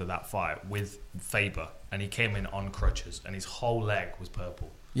week after that fight with Faber, and he came in on crutches, and his whole leg was purple.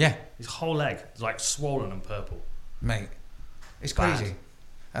 Yeah, his whole leg was like swollen and purple. Mate, it's crazy.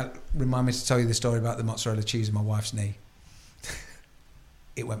 Remind me to tell you the story about the mozzarella cheese in my wife's knee.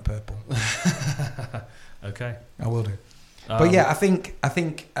 It went purple. Okay, I will do. But yeah, I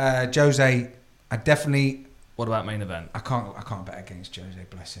think Jose. I definitely. What about main event? I can't bet against Jose.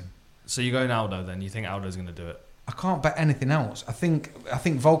 Bless him. So you go in Aldo then? You think Aldo's going to do it? I can't bet anything else. I think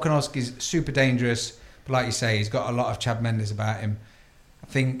Volkanovski's super dangerous, but like you say, he's got a lot of Chad Mendes about him. I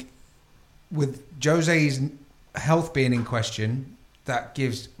think with Jose's health being in question, that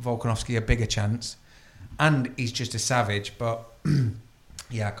gives Volkanovski a bigger chance, and he's just a savage. But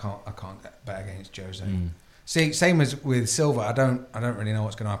yeah, I can't bet against Jose. See, same as with Silva. I don't really know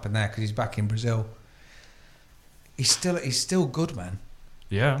what's going to happen there because he's back in Brazil. He's still good, man.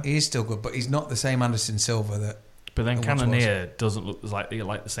 Yeah, he is still good, but he's not the same Anderson Silva that. But then Cannonier doesn't look like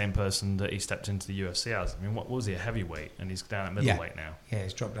the same person that he stepped into the UFC as. I mean, what was he, a heavyweight, and he's down at middleweight now? Yeah,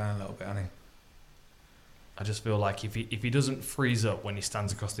 he's dropped down a little bit, hasn't he? I just feel like if he doesn't freeze up when he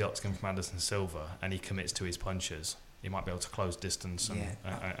stands across the octagon from Anderson Silva and he commits to his punches, he might be able to close distance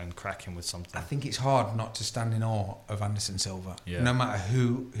and crack him with something. I think it's hard not to stand in awe of Anderson Silva, no matter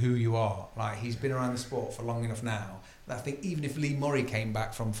who you are. Like, he's been around the sport for long enough now that I think even if Lee Murray came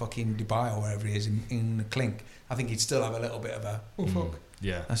back from fucking Dubai or wherever he is in the clink, I think he'd still have a little bit of a fuck.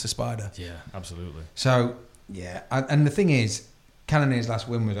 Yeah, that's a spider. Yeah, absolutely. So yeah, and the thing is, Cannonier's last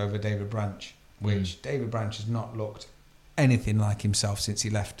win was over David Branch, which David Branch has not looked anything like himself since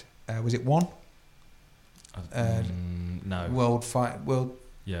he left. Was it one? No. World.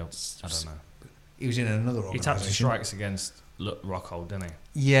 Yeah, I don't know. He was in another organisation. He tapped strikes against looked rock old, didn't he?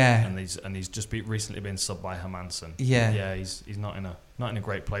 Yeah. And he's just recently been subbed by Hermansen. Yeah. Yeah, he's not in a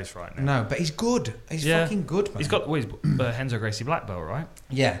great place right now. No, but he's good. He's fucking good, man. He's got Henzo Gracie black belt, right?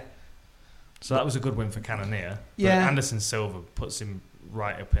 Yeah. So that was a good win for Cannonier. Yeah. But Anderson Silva puts him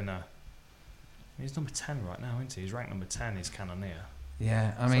right up in a... He's number 10 right now, isn't he? He's ranked number 10, he's Cannonier.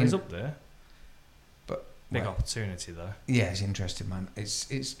 Yeah, I so mean... he's up there. But Big opportunity, though. Yeah, it's interesting, man.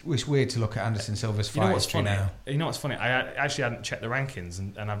 It's weird to look at Anderson Silva's fight history now. You know what's funny? I actually hadn't checked the rankings,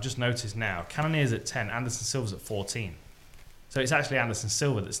 and I've just noticed now. Cannonier's at 10, Anderson Silva's at 14. So it's actually Anderson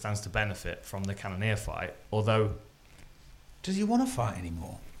Silva that stands to benefit from the Cannonier fight, although... Does he want to fight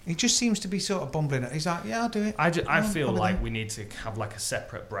anymore? He just seems to be sort of bumbling. He's like, yeah, I'll do it. I feel like we need to have like a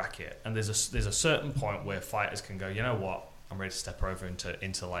separate bracket, and there's a certain point where fighters can go, you know what, I'm ready to step over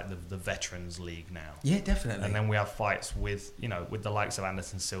into like the veterans league now. Yeah, definitely. And then we have fights with the likes of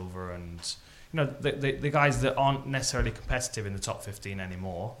Anderson Silva and the guys that aren't necessarily competitive in the top 15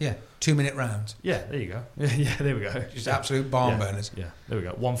 anymore. Yeah, 2-minute rounds. Yeah, there you go. Yeah, there we go. Just absolute barn burners. Yeah, there we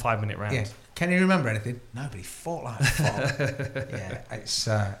go. 1 5-minute round. Yeah. Can you remember anything? No, but he fought like a fuck.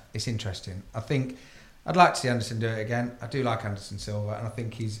 Yeah, it's interesting. I think I'd like to see Anderson do it again. I do like Anderson Silva, and I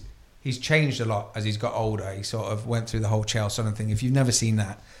think he's changed a lot as he's got older. He sort of went through the whole Chael Sonnen thing. If you've never seen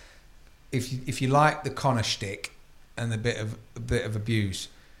that, if you like the Conor shtick and the bit of abuse,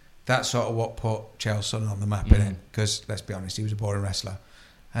 that's sort of what put Chael Sonnen on the map, innit? Because let's be honest, he was a boring wrestler,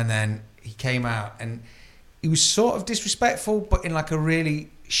 and then he came out and he was sort of disrespectful, but in like a really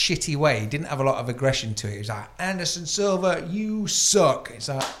shitty way. He didn't have a lot of aggression to it. He was like, Anderson Silva, you suck. It's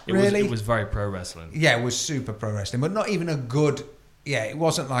like, really? It was very pro wrestling. Yeah, it was super pro wrestling, but not even a good... Yeah, it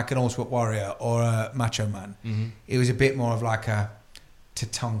wasn't like an Ultimate Warrior or a Macho Man. Mm-hmm. It was a bit more of like a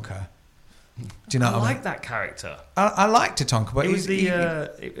Tatanka. Do you know what I mean? like that character. I like Tatanka, but it was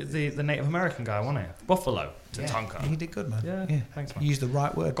the Native American guy, wasn't it? Buffalo Tatanka. Yeah, he did good, man. Yeah. Thanks, man. You used the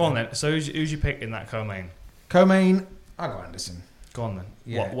right word. Go on then. So who's your pick in that co-main? Co-main, I got Anderson. Go on then.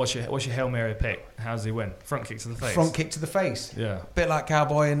 Yeah. What's your Hail Mary pick? How does he win? Front kick to the face? Front kick to the face. Yeah. Bit like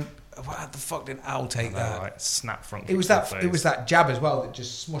Cowboy, and what the fuck did Al take that? Right. Snap front kick to the face. It was that jab as well that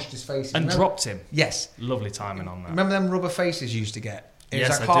just smushed his face. And dropped him. Yes. Lovely timing on that. Remember them rubber faces you used to get? It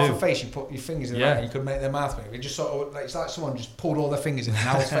was like half a face, you put your fingers in there and you could make their mouth move. It just sort of, it's like someone just pulled all their fingers in and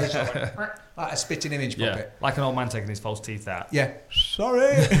Al's face sort of went, like a spitting image puppet. Like an old man taking his false teeth out. Yeah.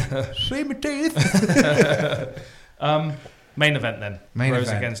 Sorry, see my teeth. Main event then. Rose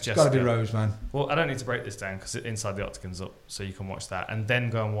against Jessica. It's got to be Rose, man. Well, I don't need to break this down because Inside the Octagon's up, so you can watch that. And then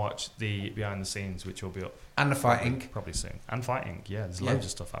go and watch the behind the scenes, which will be up. And the Fight Inc. Probably soon. And Fight Inc. Yeah, there's loads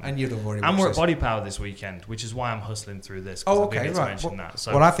of stuff happening. And you'd have already And watched we're this. at Body Power this weekend, which is why I'm hustling through this. Oh, okay, right.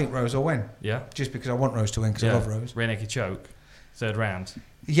 Well, I think Rose will win. Yeah? Just because I want Rose to win, because I love Rose. Rear naked choke. Third round.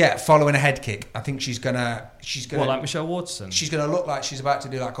 Yeah, following a head kick. I think she's gonna. What, like Michelle Waterson? She's gonna look like she's about to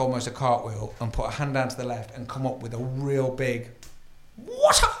do like almost a cartwheel and put a hand down to the left and come up with a real big.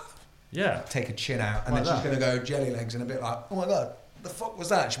 What? Yeah. Take a chin out, and then she's gonna go jelly legs and a bit like, oh my god, the fuck was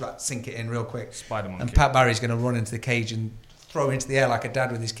that? She'll like sink it in real quick. Spider-Man. And Pat Barry's gonna run into the cage and throw into the air like a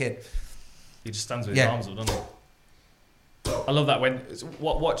dad with his kid. He just stands with his arms up, doesn't he? I love that when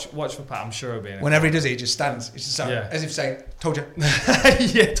watch for Pat. I'm sure it'll be. Whenever he does it, he just stands. It's just as if saying, "Told you."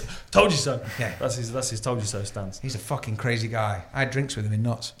 Yeah, told you so. Yeah, that's his told you so stance. He's a fucking crazy guy. I had drinks with him in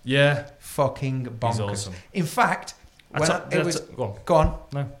Knots. Yeah, fucking bonkers. He's awesome. In fact, go on.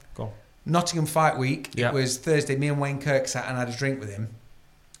 No, go on. Nottingham Fight Week. It was Thursday. Me and Wayne Kirk sat and had a drink with him,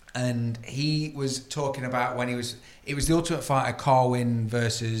 and he was talking about when it was the Ultimate Fighter Carwin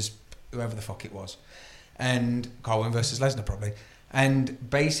versus whoever the fuck it was. And Carwin versus Lesnar probably.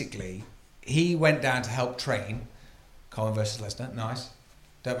 And basically, he went down to help train. Carwin versus Lesnar, nice.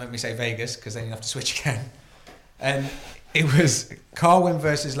 Don't make me say Vegas, because then you have to switch again. And it was Carwin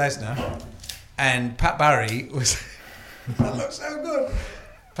versus Lesnar. And Pat Barry was... that looks so good.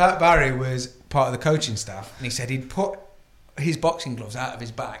 Pat Barry was part of the coaching staff. And he said he'd put his boxing gloves out of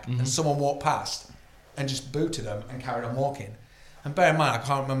his bag. And someone walked past and just booted them and carried on walking. And bear in mind, I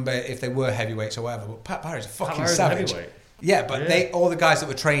can't remember if they were heavyweights or whatever, but Pat Barry's a fucking savage. Yeah, but all the guys that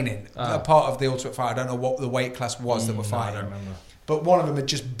were training, are part of the Ultimate Fight. I don't know what the weight class was that were fighting. I don't remember. But one of them had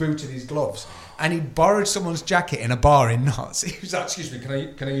just booted his gloves, and he'd borrowed someone's jacket in a bar in Knots. He was like, "Excuse me,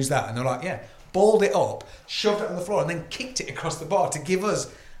 can I use that?" And they're like, "Yeah." Balled it up, shoved it on the floor, and then kicked it across the bar to give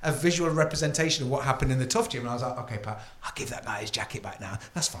us a visual representation of what happened in the Tough Gym. And I was like, "Okay, Pat, I'll give that guy his jacket back now.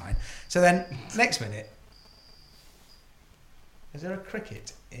 That's fine." So then, next minute. Is there a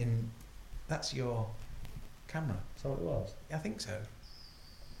cricket in... That's your camera. Is that what it was? I think so.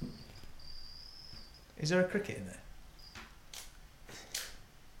 Is there a cricket in there?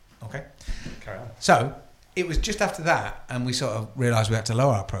 Okay. Carry on. So, it was just after that, and we sort of realised we had to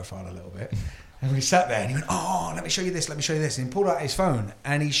lower our profile a little bit. And we sat there, and he went, "Oh, let me show you this. Let me show you this." And he pulled out his phone,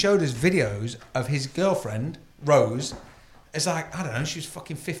 and he showed us videos of his girlfriend Rose. It's like, I don't know, she was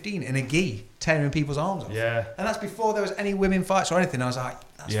fucking 15 in a gi, tearing people's arms off. Yeah. And that's before there was any women fights or anything. I was like,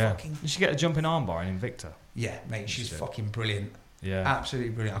 that's fucking... You should get a jumping armbar in Invicta. Yeah, mate, she's fucking brilliant. Yeah. Absolutely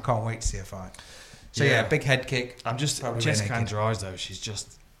brilliant. I can't wait to see her fight. So yeah, big head kick. I'm just... Jessica Andrade, though, she's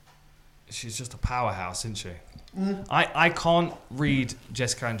just a powerhouse, isn't she? Mm. I can't read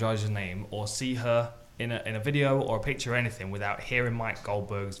Jessica Andrade's name or see her in a video or a picture or anything without hearing Mike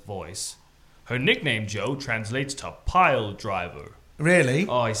Goldberg's voice. Her nickname, Joe, translates to pile driver. Really?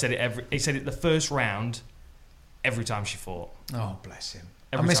 Oh, he said it the first round every time she fought. Oh, bless him.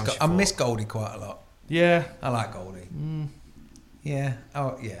 I miss Goldie quite a lot. Yeah. I like Goldie. Mm. Yeah.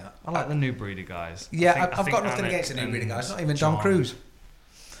 Oh, yeah. I like the new breeder guys. Yeah, I've got nothing against the new breeder guys. Not even John Cruz.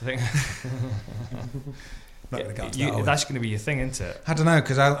 I think... Not gonna go that's going to be your thing, isn't it? I don't know,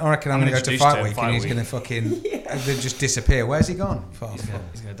 because I reckon I'm going to go to Fight Week and he's going to fucking just disappear. Where's he gone? He's going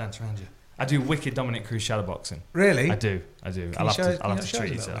to dance around you. I do wicked Dominic Cruz shadowboxing. Really? I do. I'll have to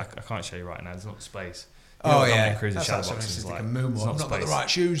treat you. I can't show you right now. There's not space. Oh, yeah. Dominic Cruz's shadowboxing is like a moonwalk. I've not got the right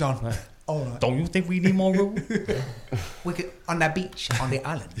shoes on. All right. Don't you think we need more room? We could, on the beach, on the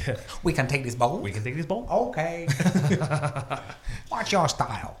island. We can take this bowl. We can take this bowl. Okay. What's your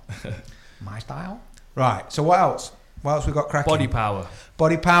style? My style? Right. So what else? What else we got cracking? Body Power.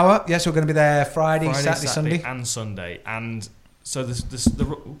 Body Power. Yes, we're going to be there Friday, Saturday, Sunday. And Sunday. And so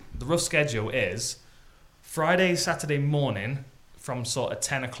the rough schedule is Friday, Saturday morning from sort of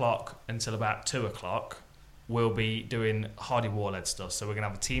 10 o'clock until about 2 o'clock. We'll be doing Hardy Warled stuff. So we're going to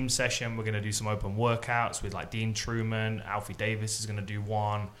have a team session. We're going to do some open workouts with like Dean Truman. Alfie Davis is going to do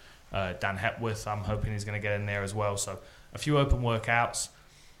one. Dan Hepworth, I'm hoping he's going to get in there as well. So a few open workouts.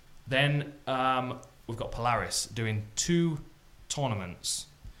 Then we've got Polaris doing 2 tournaments.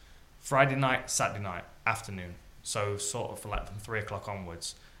 Friday night, Saturday night, afternoon. So sort of from 3 o'clock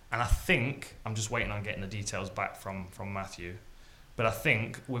onwards. And I think, I'm just waiting on getting the details back from Matthew. But I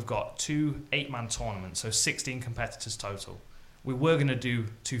think we've got 2 8-man tournaments, so 16 competitors total. We were going to do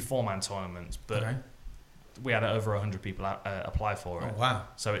 2 4-man tournaments, but we had over 100 people apply for it. Oh, wow.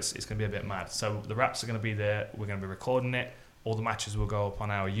 So it's going to be a bit mad. So the raps are going to be there. We're going to be recording it. All the matches will go up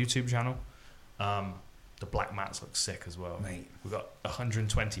on our YouTube channel. The black mats look sick as well. Mate. We've got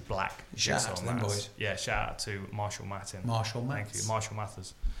 120 black. Shout out to them boys. Yeah, shout out to Marshall Mattin. Marshall Mats. Thank you, Marshall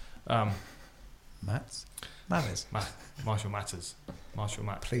Mathers. Mats? Mathers? Marshall Matters. Marshall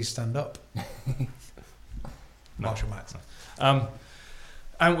Matt. Please stand up. Marshall Mats.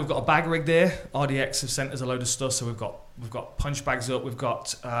 And we've got a bag rig there. RDX have sent us a load of stuff, so we've got punch bags up. We've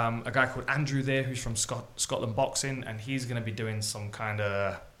got a guy called Andrew there who's from Scotland Boxing, and he's going to be doing some kind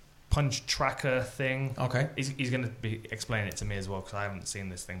of punch tracker thing. Okay. He's going to be explaining it to me as well because I haven't seen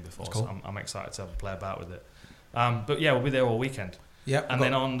this thing before. Cool. So I'm excited to have a play about with it. But yeah, we'll be there all weekend. Yep. And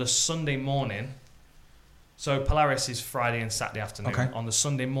then on the Sunday morning, so Polaris is Friday and Saturday afternoon. Okay. On the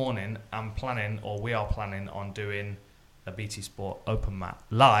Sunday morning, we are planning on doing a BT Sport open mat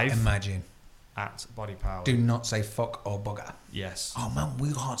live. Imagine. At Body Power. Do not say fuck or bugger. Yes. Oh man,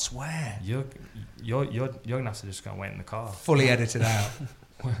 we can't swear. You're gonna have to just go and wait in the car. Fully edited out.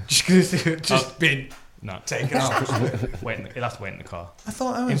 Just been no taken off. You'll have to wait in the car. I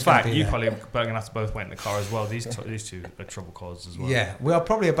thought I was. In fact, you probably are gonna have to both wait in the car as well. These two are trouble causes as well. Yeah, we are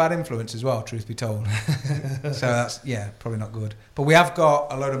probably a bad influence as well. Truth be told. So that's probably not good. But we have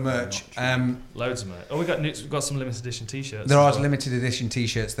got a load of merch. Loads of merch. Oh, we've got some limited edition T-shirts. There are limited edition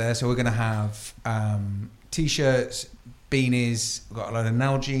T-shirts there, so we're going to have T-shirts, beanies. We've got a load of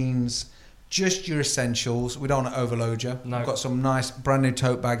Nalgene's. Just your essentials. We don't want to overload you. No. We've got some nice brand new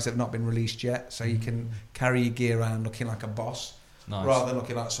tote bags that have not been released yet, so you can carry your gear around looking like a boss, rather than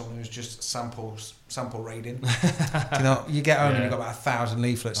looking like someone who's just sample raiding. You get home and you've got about 1,000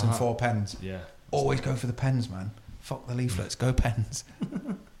 leaflets and 4 pens. Yeah. Always go for the pens, man. Fuck the leaflets. Go pens.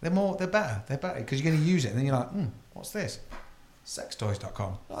 They're better. They're better because you're going to use it, and then you're like, what's this?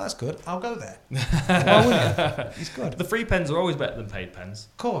 Sextoys.com. Oh, that's good. I'll go there. Why wouldn't you? It's good. The free pens are always better than paid pens.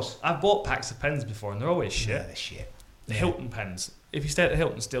 Of course. I've bought packs of pens before and they're always shit. Yeah, they're shit. The Hilton pens. If you stay at the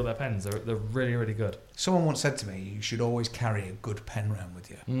Hilton and steal their pens, they're really, really good. Someone once said to me, you should always carry a good pen around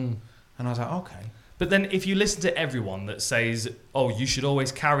with you. And I was like, okay. But then if you listen to everyone that says, oh, you should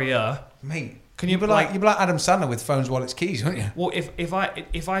always carry a... Mate. Can you be like Adam Sandler with phones, wallets, keys, wouldn't you? Well, if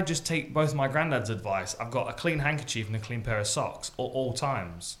I just take both my granddad's advice, I've got a clean handkerchief and a clean pair of socks at all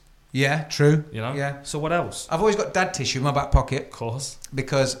times. Yeah, true. You know? Yeah. So what else? I've always got dad tissue in my back pocket. Of course.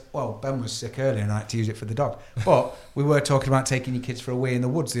 Because, well, Ben was sick earlier and I had to use it for the dog. But we were talking about taking your kids for a wee in the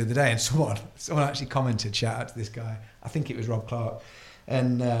woods the other day, and someone actually commented, shout out to this guy, I think it was Rob Clark,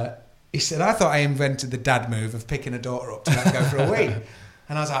 and he said, I thought I invented the dad move of picking a daughter up to let her go for a wee.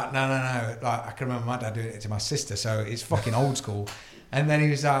 And I was like, no. Like, I can remember my dad doing it to my sister, so it's fucking old school. And then he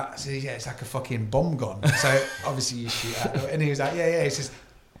was like, I said, yeah, it's like a fucking bomb gun. So obviously you shoot at it. And he was like, yeah. He says,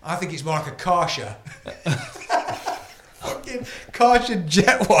 I think it's more like a Karcher. Fucking Karcher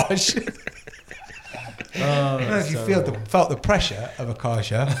jet wash. I don't know if you felt the pressure of a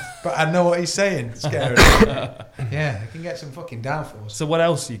Karcher, but I know what he's saying. It's scary. Yeah, it can get some fucking downforce. So what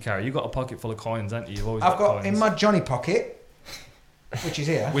else do you carry? You've got a pocket full of coins, haven't you? You've always I've got coins. in my Johnny pocket, which is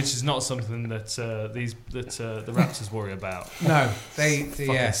here. Which is not something that the Raptors worry about. No, they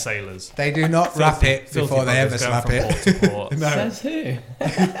fucking sailors. They do not wrap it before they ever slap it. Port to port. No. Says who?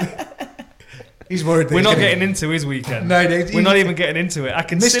 He's worried. We're not getting into his weekend. No, we're not even getting into it. I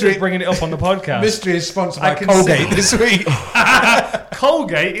considered bringing it up on the podcast. Mystery is sponsored by Colgate this week.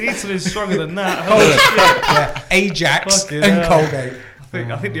 Colgate? You need something stronger than that. Yeah, Ajax and Colgate.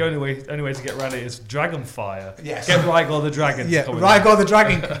 I think the only way to get around it is Dragonfire. Yes. Get Rygor the Dragon. Yeah, Rygor the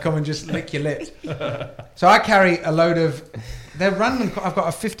Dragon can come and just lick your lips. So I carry a load of... They're random... I've got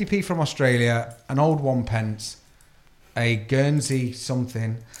a 50p from Australia, an old 1p, a Guernsey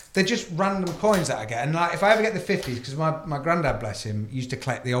something. They're just random coins that I get. And like, if I ever get the 50s, because my granddad, bless him, used to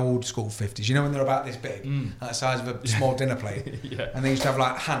collect the old school 50s. You know when they're about this big? Like the size of a small dinner plate? Yeah. And they used to have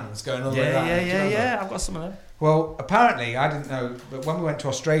like hands going all the way around. Yeah. I've got some of them. Well, apparently, I didn't know, but when we went to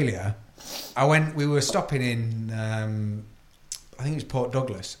Australia, we were stopping in, I think it was Port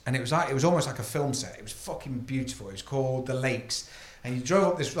Douglas, and it was almost like a film set. It was fucking beautiful. It was called The Lakes, and you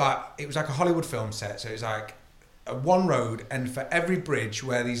drove up this, it was like a Hollywood film set, so it was like one road, and for every bridge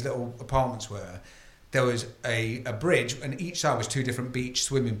where these little apartments were, there was a bridge, and each side was 2 different beach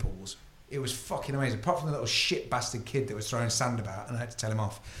swimming pools. It was fucking amazing, apart from the little shit bastard kid that was throwing sand about, and I had to tell him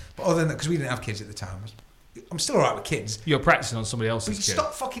off. But other than that, because we didn't have kids at the time, I'm still alright with kids. You're practicing on somebody else's kid. kid.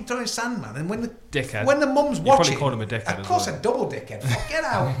 Stop fucking throwing sand, man. And when the dickhead. When the mum's you watching, probably called him a dickhead. Of course, a double dickhead. Fuck, get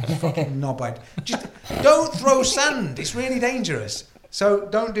out, fucking knobhead. Just don't throw sand. It's really dangerous. So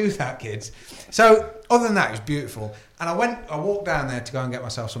don't do that, kids. So other than that, it was beautiful. And I walked down there to go and get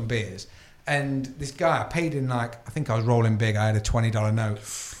myself some beers. And this guy, I paid in I think I was rolling big. I had a $20 note.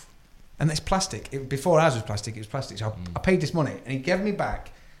 And it's plastic. Before ours was plastic, it was plastic. So I paid this money, and he gave me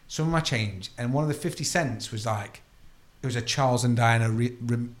back some of my change. And one of the 50 cents was it was a Charles and Diana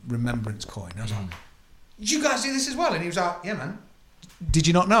remembrance coin. I was like, did you guys do this as well? And he was like, yeah, man. Did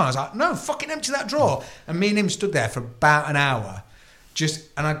you not know? I was like, no, fucking empty that drawer. And me and him stood there for about an hour,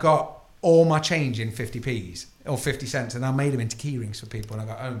 and I got all my change in 50p's or 50 cents, and I made them into key rings for people, and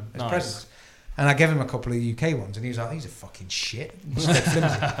I got home as presents. And I gave him a couple of UK ones, and he was like, these are fucking shit.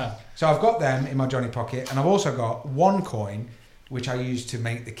 So I've got them in my Johnny pocket, and I've also got one coin which I use to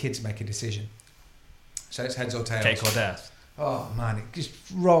make the kids make a decision. So it's heads or tails. Cake or death. Oh man, it just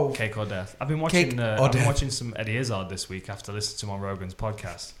rolls. Cake or death. I've been watching some Eddie Izzard this week after listening to him on Rogan's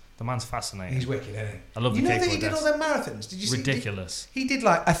podcast. The man's fascinating. He's wicked, isn't he? I love the Cake or death. You know that he did all them marathons? Did you see? Ridiculous. He did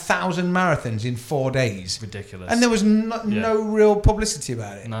 1,000 marathons in 4 days. Ridiculous. And there was no real publicity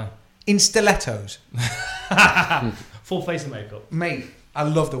about it. No. In stilettos. Full face of makeup. Mate, I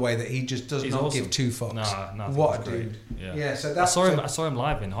love the way that he just does not awesome. give 2 fucks. No, what a dude. Yeah. So I saw him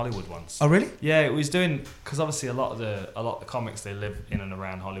live in Hollywood once. Oh really? Yeah, it was doing, because obviously a lot of the comics, they live in and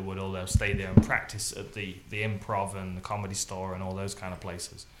around Hollywood, or they'll stay there and practice at the Improv and the Comedy Store and all those kind of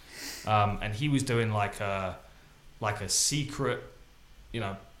places. And he was doing like a secret,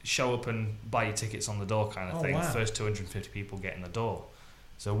 show up and buy your tickets on the door kind of thing. Wow. The first 250 people get in the door.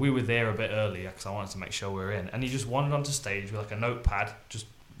 So we were there a bit earlier because I wanted to make sure we were in. And he just wandered onto stage with a notepad, just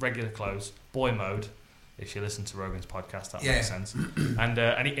regular clothes, boy mode. If you listen to Rogan's podcast, that makes sense.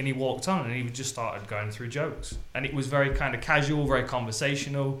 And he walked on, and he just started going through jokes. And it was very kind of casual, very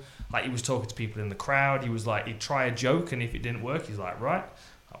conversational. Like, he was talking to people in the crowd. He was like, he'd try a joke, and if it didn't work, he's like, right,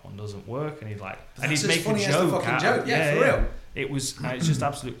 that one doesn't work. And he'd make a joke. Yeah, for real. It was it's just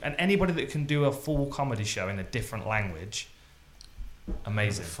absolute. And anybody that can do a full comedy show in a different language,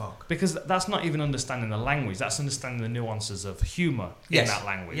 amazing. Fuck. Because that's not even understanding the language, that's understanding the nuances of humour in that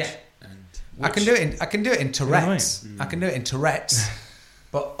language. Yeah. I can do it in Tourette's. You know what I mean? I can do it in Tourette's.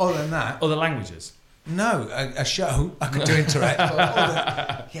 But other than that, other languages. No, a show I could do in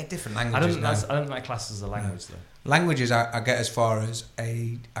Tourette's. Different languages. I don't think that class is a language though. Languages I get as far as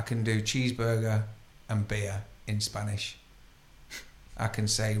I can do cheeseburger and beer in Spanish. I can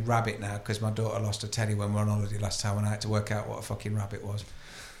say rabbit now because my daughter lost a teddy when we were on holiday last time, and I had to work out what a fucking rabbit was.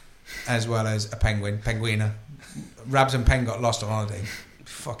 as well as a penguina. Rabs and Pen got lost on holiday.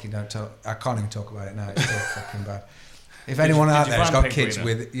 Fucking don't talk. I can't even talk about it now. It's so fucking bad. If anyone out there has got kids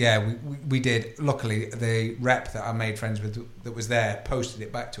with, we did. Luckily, the rep that I made friends with that was there posted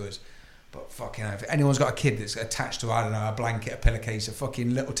it back to us. But fucking hell, if anyone's got a kid that's attached to, I don't know, a blanket, a pillowcase, a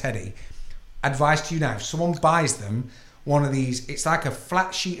fucking little teddy, advice to you now, if someone buys them one of these, it's like a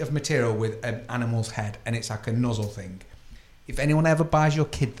flat sheet of material with an animal's head and it's like a nozzle thing. If anyone ever buys your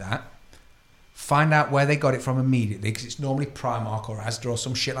kid that, find out where they got it from immediately, because it's normally Primark or Asda or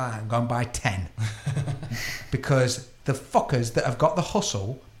some shit like that, and go and buy 10. Because the fuckers that have got the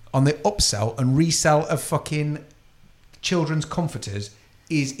hustle on the upsell and resell of fucking children's comforters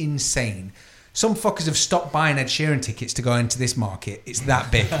is insane. Some fuckers have stopped buying Ed Sheeran tickets to go into this market. It's that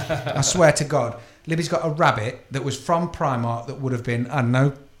big. I swear to God. Libby's got a rabbit that was from Primark that would have been, I don't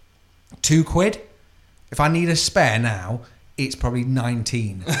know, £2. If I need a spare now, it's probably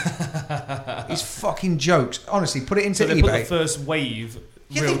 19. It's fucking jokes. Honestly, put it into eBay. So they put the first wave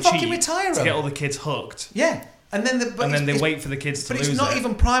real they fucking cheap retire to get all the kids hooked. Yeah. And then they wait for the kids to lose it. But it's not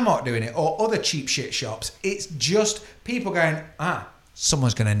even Primark doing it or other cheap shit shops. It's just people going,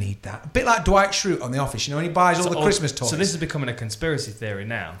 someone's going to need that. A bit like Dwight Schrute on The Office, you know, when he buys all the Christmas toys. So this is becoming a conspiracy theory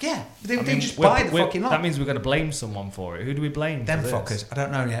now. Yeah, they just buy the fucking lot. That means we're going to blame someone for it. Who do we blame? Them fuckers. I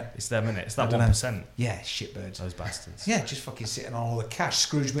don't know yet. It's them, innit? It's that 1%. Yeah, shitbirds. Those bastards. Yeah, just fucking sitting on all the cash,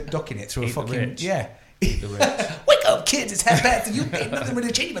 Scrooge McDucking it through Eat a fucking... the rich. Yeah. Eat the rich. Wake up, kids, it's half past. You ain't nothing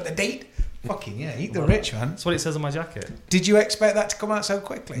really changed about the date. Fucking yeah, eat the rich, man. That's what it says on my jacket. Did you expect that to come out so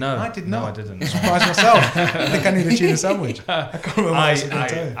quickly? No, I did not. No, I didn't. I surprised myself. I think I need a tuna sandwich. I can't remember what I was going to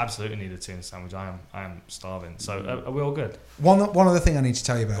tell you. Absolutely need a tuna sandwich. I am starving. So are we all good? One other thing I need to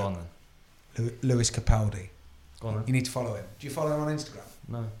tell you about. Go on then. Lewis Capaldi. Go on then. You need to follow him. Do you follow him on Instagram?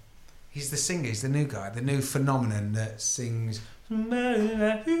 No. He's the singer. He's the new guy. The new phenomenon that sings...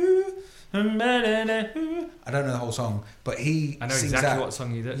 I don't know the whole song, but he I know sings exactly that. what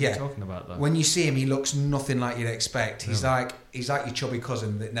song you're talking about, though. When you see him, he looks nothing like you'd expect. He's Really? like your chubby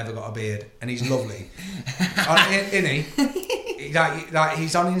cousin that never got a beard, and he's lovely. Isn't he? Like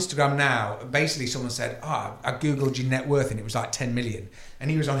he's on Instagram now. Basically, someone said, I googled your net worth, and it was like 10 million. And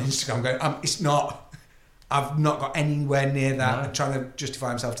he was on Instagram going, it's not. I've not got anywhere near that. No. Trying to justify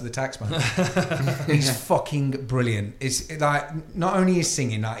himself to the tax man. He's fucking brilliant. It's like not only his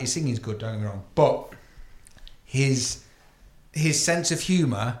singing, like his singing's good, don't get me wrong, but his sense of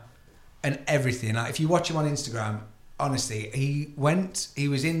humour and everything. Like if you watch him on Instagram, honestly, he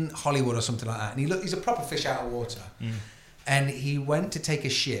was in Hollywood or something like that, and he's a proper fish out of water. And he went to take a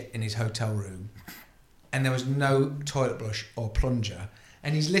shit in his hotel room, and there was no toilet brush or plunger.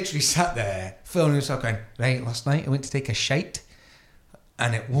 And he's literally sat there filming himself going, right, last night I went to take a shite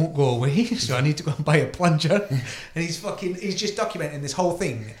and it won't go away, so I need to go and buy a plunger. And he's just documenting this whole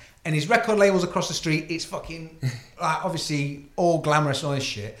thing. And his record label's across the street, it's fucking, like, obviously all glamorous and all this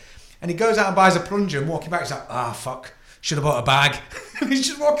shit. And he goes out and buys a plunger and walking back, he's like, fuck, should have bought a bag. And he's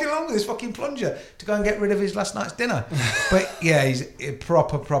just walking along with this fucking plunger to go and get rid of his last night's dinner. But yeah, he's a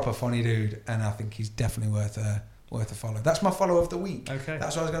proper funny dude, and I think he's definitely worth a follow. That's my follow of the week. Okay.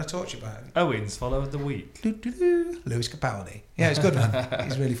 That's what I was going to talk to you about. Owen's follow of the week. Lewis Capaldi. Yeah, it's good, man.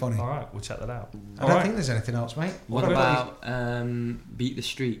 He's really funny. All right, we'll check that out. I don't think there's anything else, mate. What about Beat the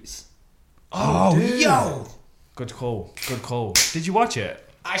Streets? Oh, yo! Good call. Did you watch it?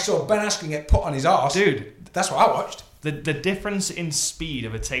 I saw Ben Askren get put on his arse. Dude. That's what I watched. The difference in speed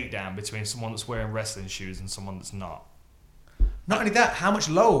of a takedown between someone that's wearing wrestling shoes and someone that's not. Not only that, how much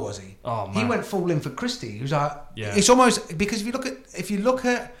lower was he? Oh man, he went full in for Christie. He was like, yeah. It's almost because if you look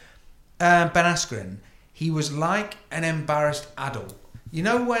at Ben Askren, he was like an embarrassed adult. You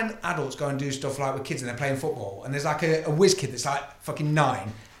know when adults go and do stuff like with kids and they're playing football, and there's like a whiz kid that's like fucking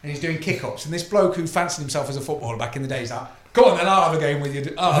 9 and he's doing kick-ups, and this bloke who fancied himself as a footballer back in the day is like, go on then, I'll have a game with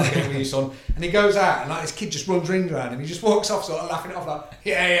you, son. And he goes out and like this kid just runs rings around him. He just walks off sort of laughing it off like,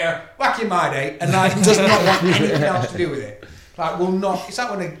 yeah, back in my day, and like does not want anything else to do with it. Like, will not. It's like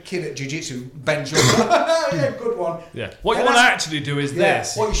when a kid at jiu-jitsu bends your yeah, good one. Yeah. What you want to actually do is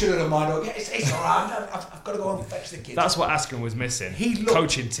this. What you should have done, mind. Yeah, it's all right. I've got to go and fetch the kid. That's what Askren was missing.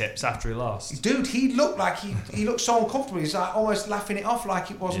 Coaching tips after he lost. Dude, he looked like he looked so uncomfortable. He's like almost laughing it off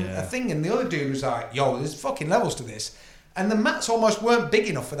like it wasn't a thing. And the other dude was like, yo, there's fucking levels to this. And the mats almost weren't big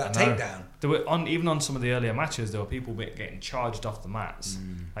enough for that takedown. There were even on some of the earlier matches, there were people getting charged off the mats,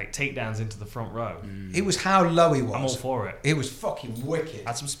 like takedowns into the front row. It was how low he was. I'm all for it. It was fucking wicked.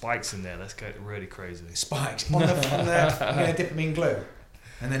 Add some spikes in there. Let's go really crazy. Spikes on the you're gonna dip them in glue,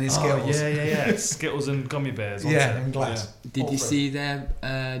 and then in Skittles. Yeah. Skittles and gummy bears. And glass. Yeah. Did you see there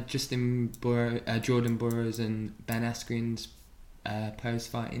Jordan Burroughs and Ben Askren's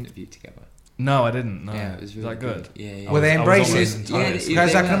post-fight interview together? No, I didn't. No. Yeah, it was really good. Yeah. Were they embracing?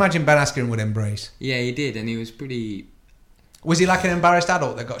 Because I can were. imagine Ben Askren would embrace. Yeah, he did, and he was pretty. Was he like an embarrassed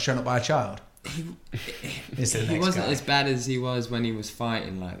adult that got shown up by a child? He wasn't as bad as he was when he was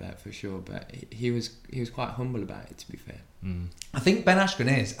fighting like that, for sure. But he was quite humble about it, to be fair. I think Ben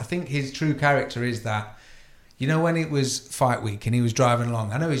Askren is. I think his true character is that. You know, when it was fight week and he was driving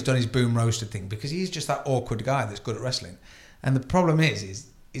along, I know he's done his boom roasted thing because he's just that awkward guy that's good at wrestling. And the problem is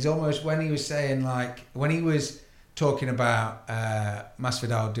almost when he was saying, like, when he was talking about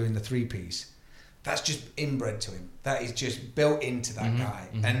Masvidal doing the 3-piece, that's just inbred to him. That is just built into that guy.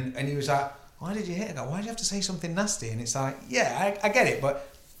 And he was like, why did you hit a guy? Why did you have to say something nasty? And it's like, yeah, I get it, but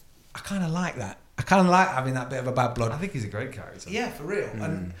I kind of like that. I kind of like having that bit of a bad blood. I think he's a great character. Yeah, for real.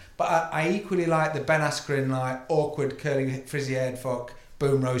 But I equally like the Ben Askren, like, awkward, curly, frizzy-haired fuck,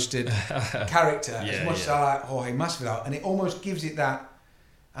 boom roasted character as much as I like Jorge Masvidal. And it almost gives it that.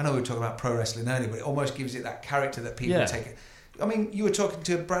 I know we were talking about pro wrestling earlier, but it almost gives it that character that people take it. I mean, you were talking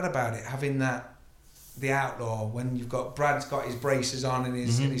to Brad about it, having that, the outlaw, when you've got Brad's got his braces on and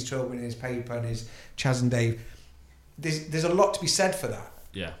his trilby and his paper and his Chaz and Dave. There's a lot to be said for that.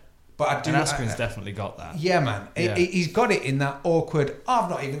 Yeah. But and Askren's definitely got that. Yeah, man. He's got it in that awkward.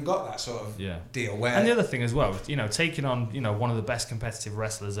 I've not even got that sort of deal. Where and the other thing as well, you know, taking on one of the best competitive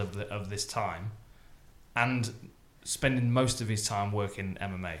wrestlers of this time, and spending most of his time working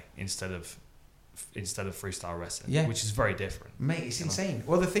MMA instead of freestyle wrestling, which is very different. Mate, it's insane.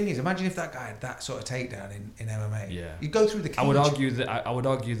 Well, the thing is, imagine if that guy had that sort of takedown in MMA. Yeah, you'd go through the cage. I would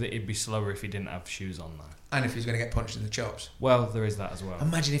argue that it'd be slower if he didn't have shoes on though. And if he's going to get punched in the chops. Well, there is that as well.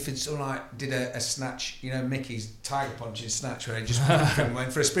 Imagine if it's sort of like did a snatch, you know, Mickey's tiger punching snatch where he just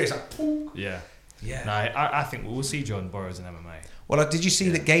went for a spear. It's like, poof. Yeah. No, I think we'll see Jordan Burroughs in MMA. Well, did you see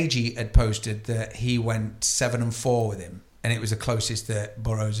that Gagey had posted that he went 7-4 with him, and it was the closest that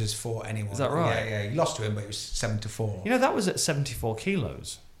Burroughs has fought anyone. Is that right? Yeah. He lost to him, but it was 7-4. You know, that was at 74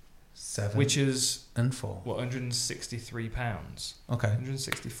 kilos. 7 which is and 4. What, 163 pounds? Okay,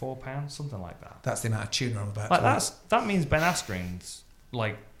 164 pounds, something like that. That's the amount of tuna I'm about. Like that means Ben Askren's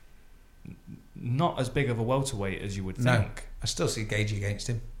like not as big of a welterweight as you would think. No, I still see Gagey against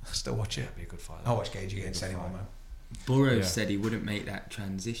him. I still watch it. It'd be a good fight. I'll watch Gagey against anyone, man. Burroughs said he wouldn't make that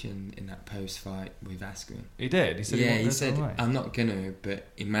transition in that post-fight with Askren. He did. He said, he said, I'm not gonna, but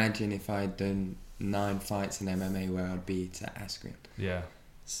imagine if I'd done 9 fights in MMA where I'd be to Askren. Yeah.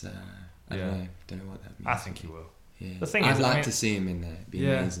 So I don't know what that means. I think he will. Yeah. The thing I'd is, like to see him in there. It'd be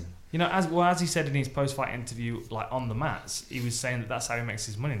amazing. You know, as he said in his post-fight interview, like on the mats, he was saying that that's how he makes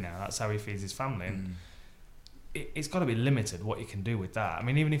his money now. That's how he feeds his family. And it's got to be limited what you can do with that. I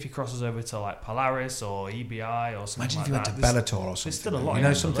mean, even if he crosses over to like Polaris or EBI or something. Imagine like if he went to Bellator or something. There's still a lot. You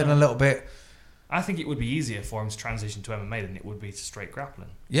know, something a little bit. I think it would be easier for him to transition to MMA than it would be to straight grappling.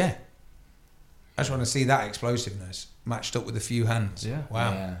 Yeah. I just want to see that explosiveness matched up with a few hands. Yeah.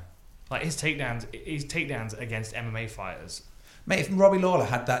 Wow. Yeah. Like his takedowns against MMA fighters. Mate, if Robbie Lawler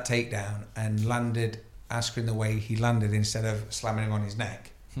had that takedown and landed Askren the way he landed instead of slamming him on his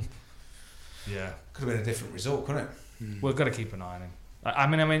neck, yeah, could have been a different result, couldn't it? We've got to keep an eye on him. I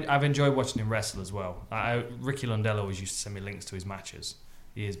mean, I've enjoyed watching him wrestle as well. Ricky Lundell always used to send me links to his matches.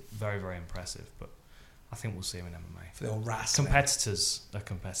 He is very, very impressive, but I think we'll see him in MMA. For the old wrestling. Competitors are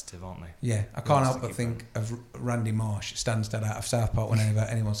competitive, aren't they? Yeah, I can't help but think of Randy Marsh, Stansted out of South Park, whenever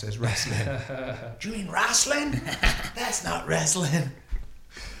anyone says wrestling. Do you mean wrestling? That's not wrestling.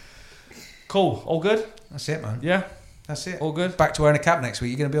 Cool, all good? That's it, man. Yeah? That's it. All good? Back to wearing a cap next week.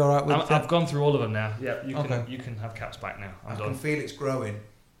 You're going to be all right with it? I've gone through all of them now. Yeah, you Okay. can have caps back now. I done. can feel it's growing.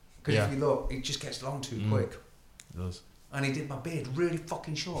 Because if you look, it just gets long too quick. It does. And he did my beard really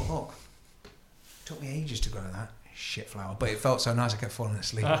fucking short, look. Took me ages to grow that. Shit flower. But it felt so nice I kept falling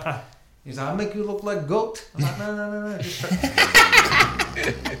asleep. He's like, I'll make you look like goat. I'm like, no. Just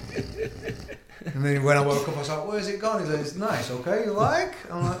and then when I woke up, I was like, where's it gone? He's like, it's nice, okay? You like?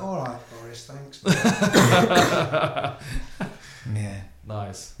 I'm like, all right, Boris, thanks. Yeah.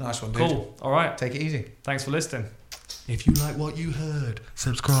 Nice one, dude. Cool. All right. Take it easy. Thanks for listening. If you like what you heard,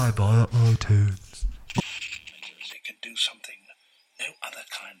 subscribe on iTunes. It can do something no other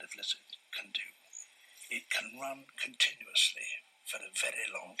kind of lizard can do. It can run continuously for a very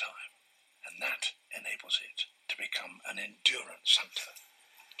long time, and that enables it to become an endurance hunter,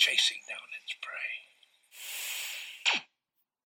 chasing down its prey.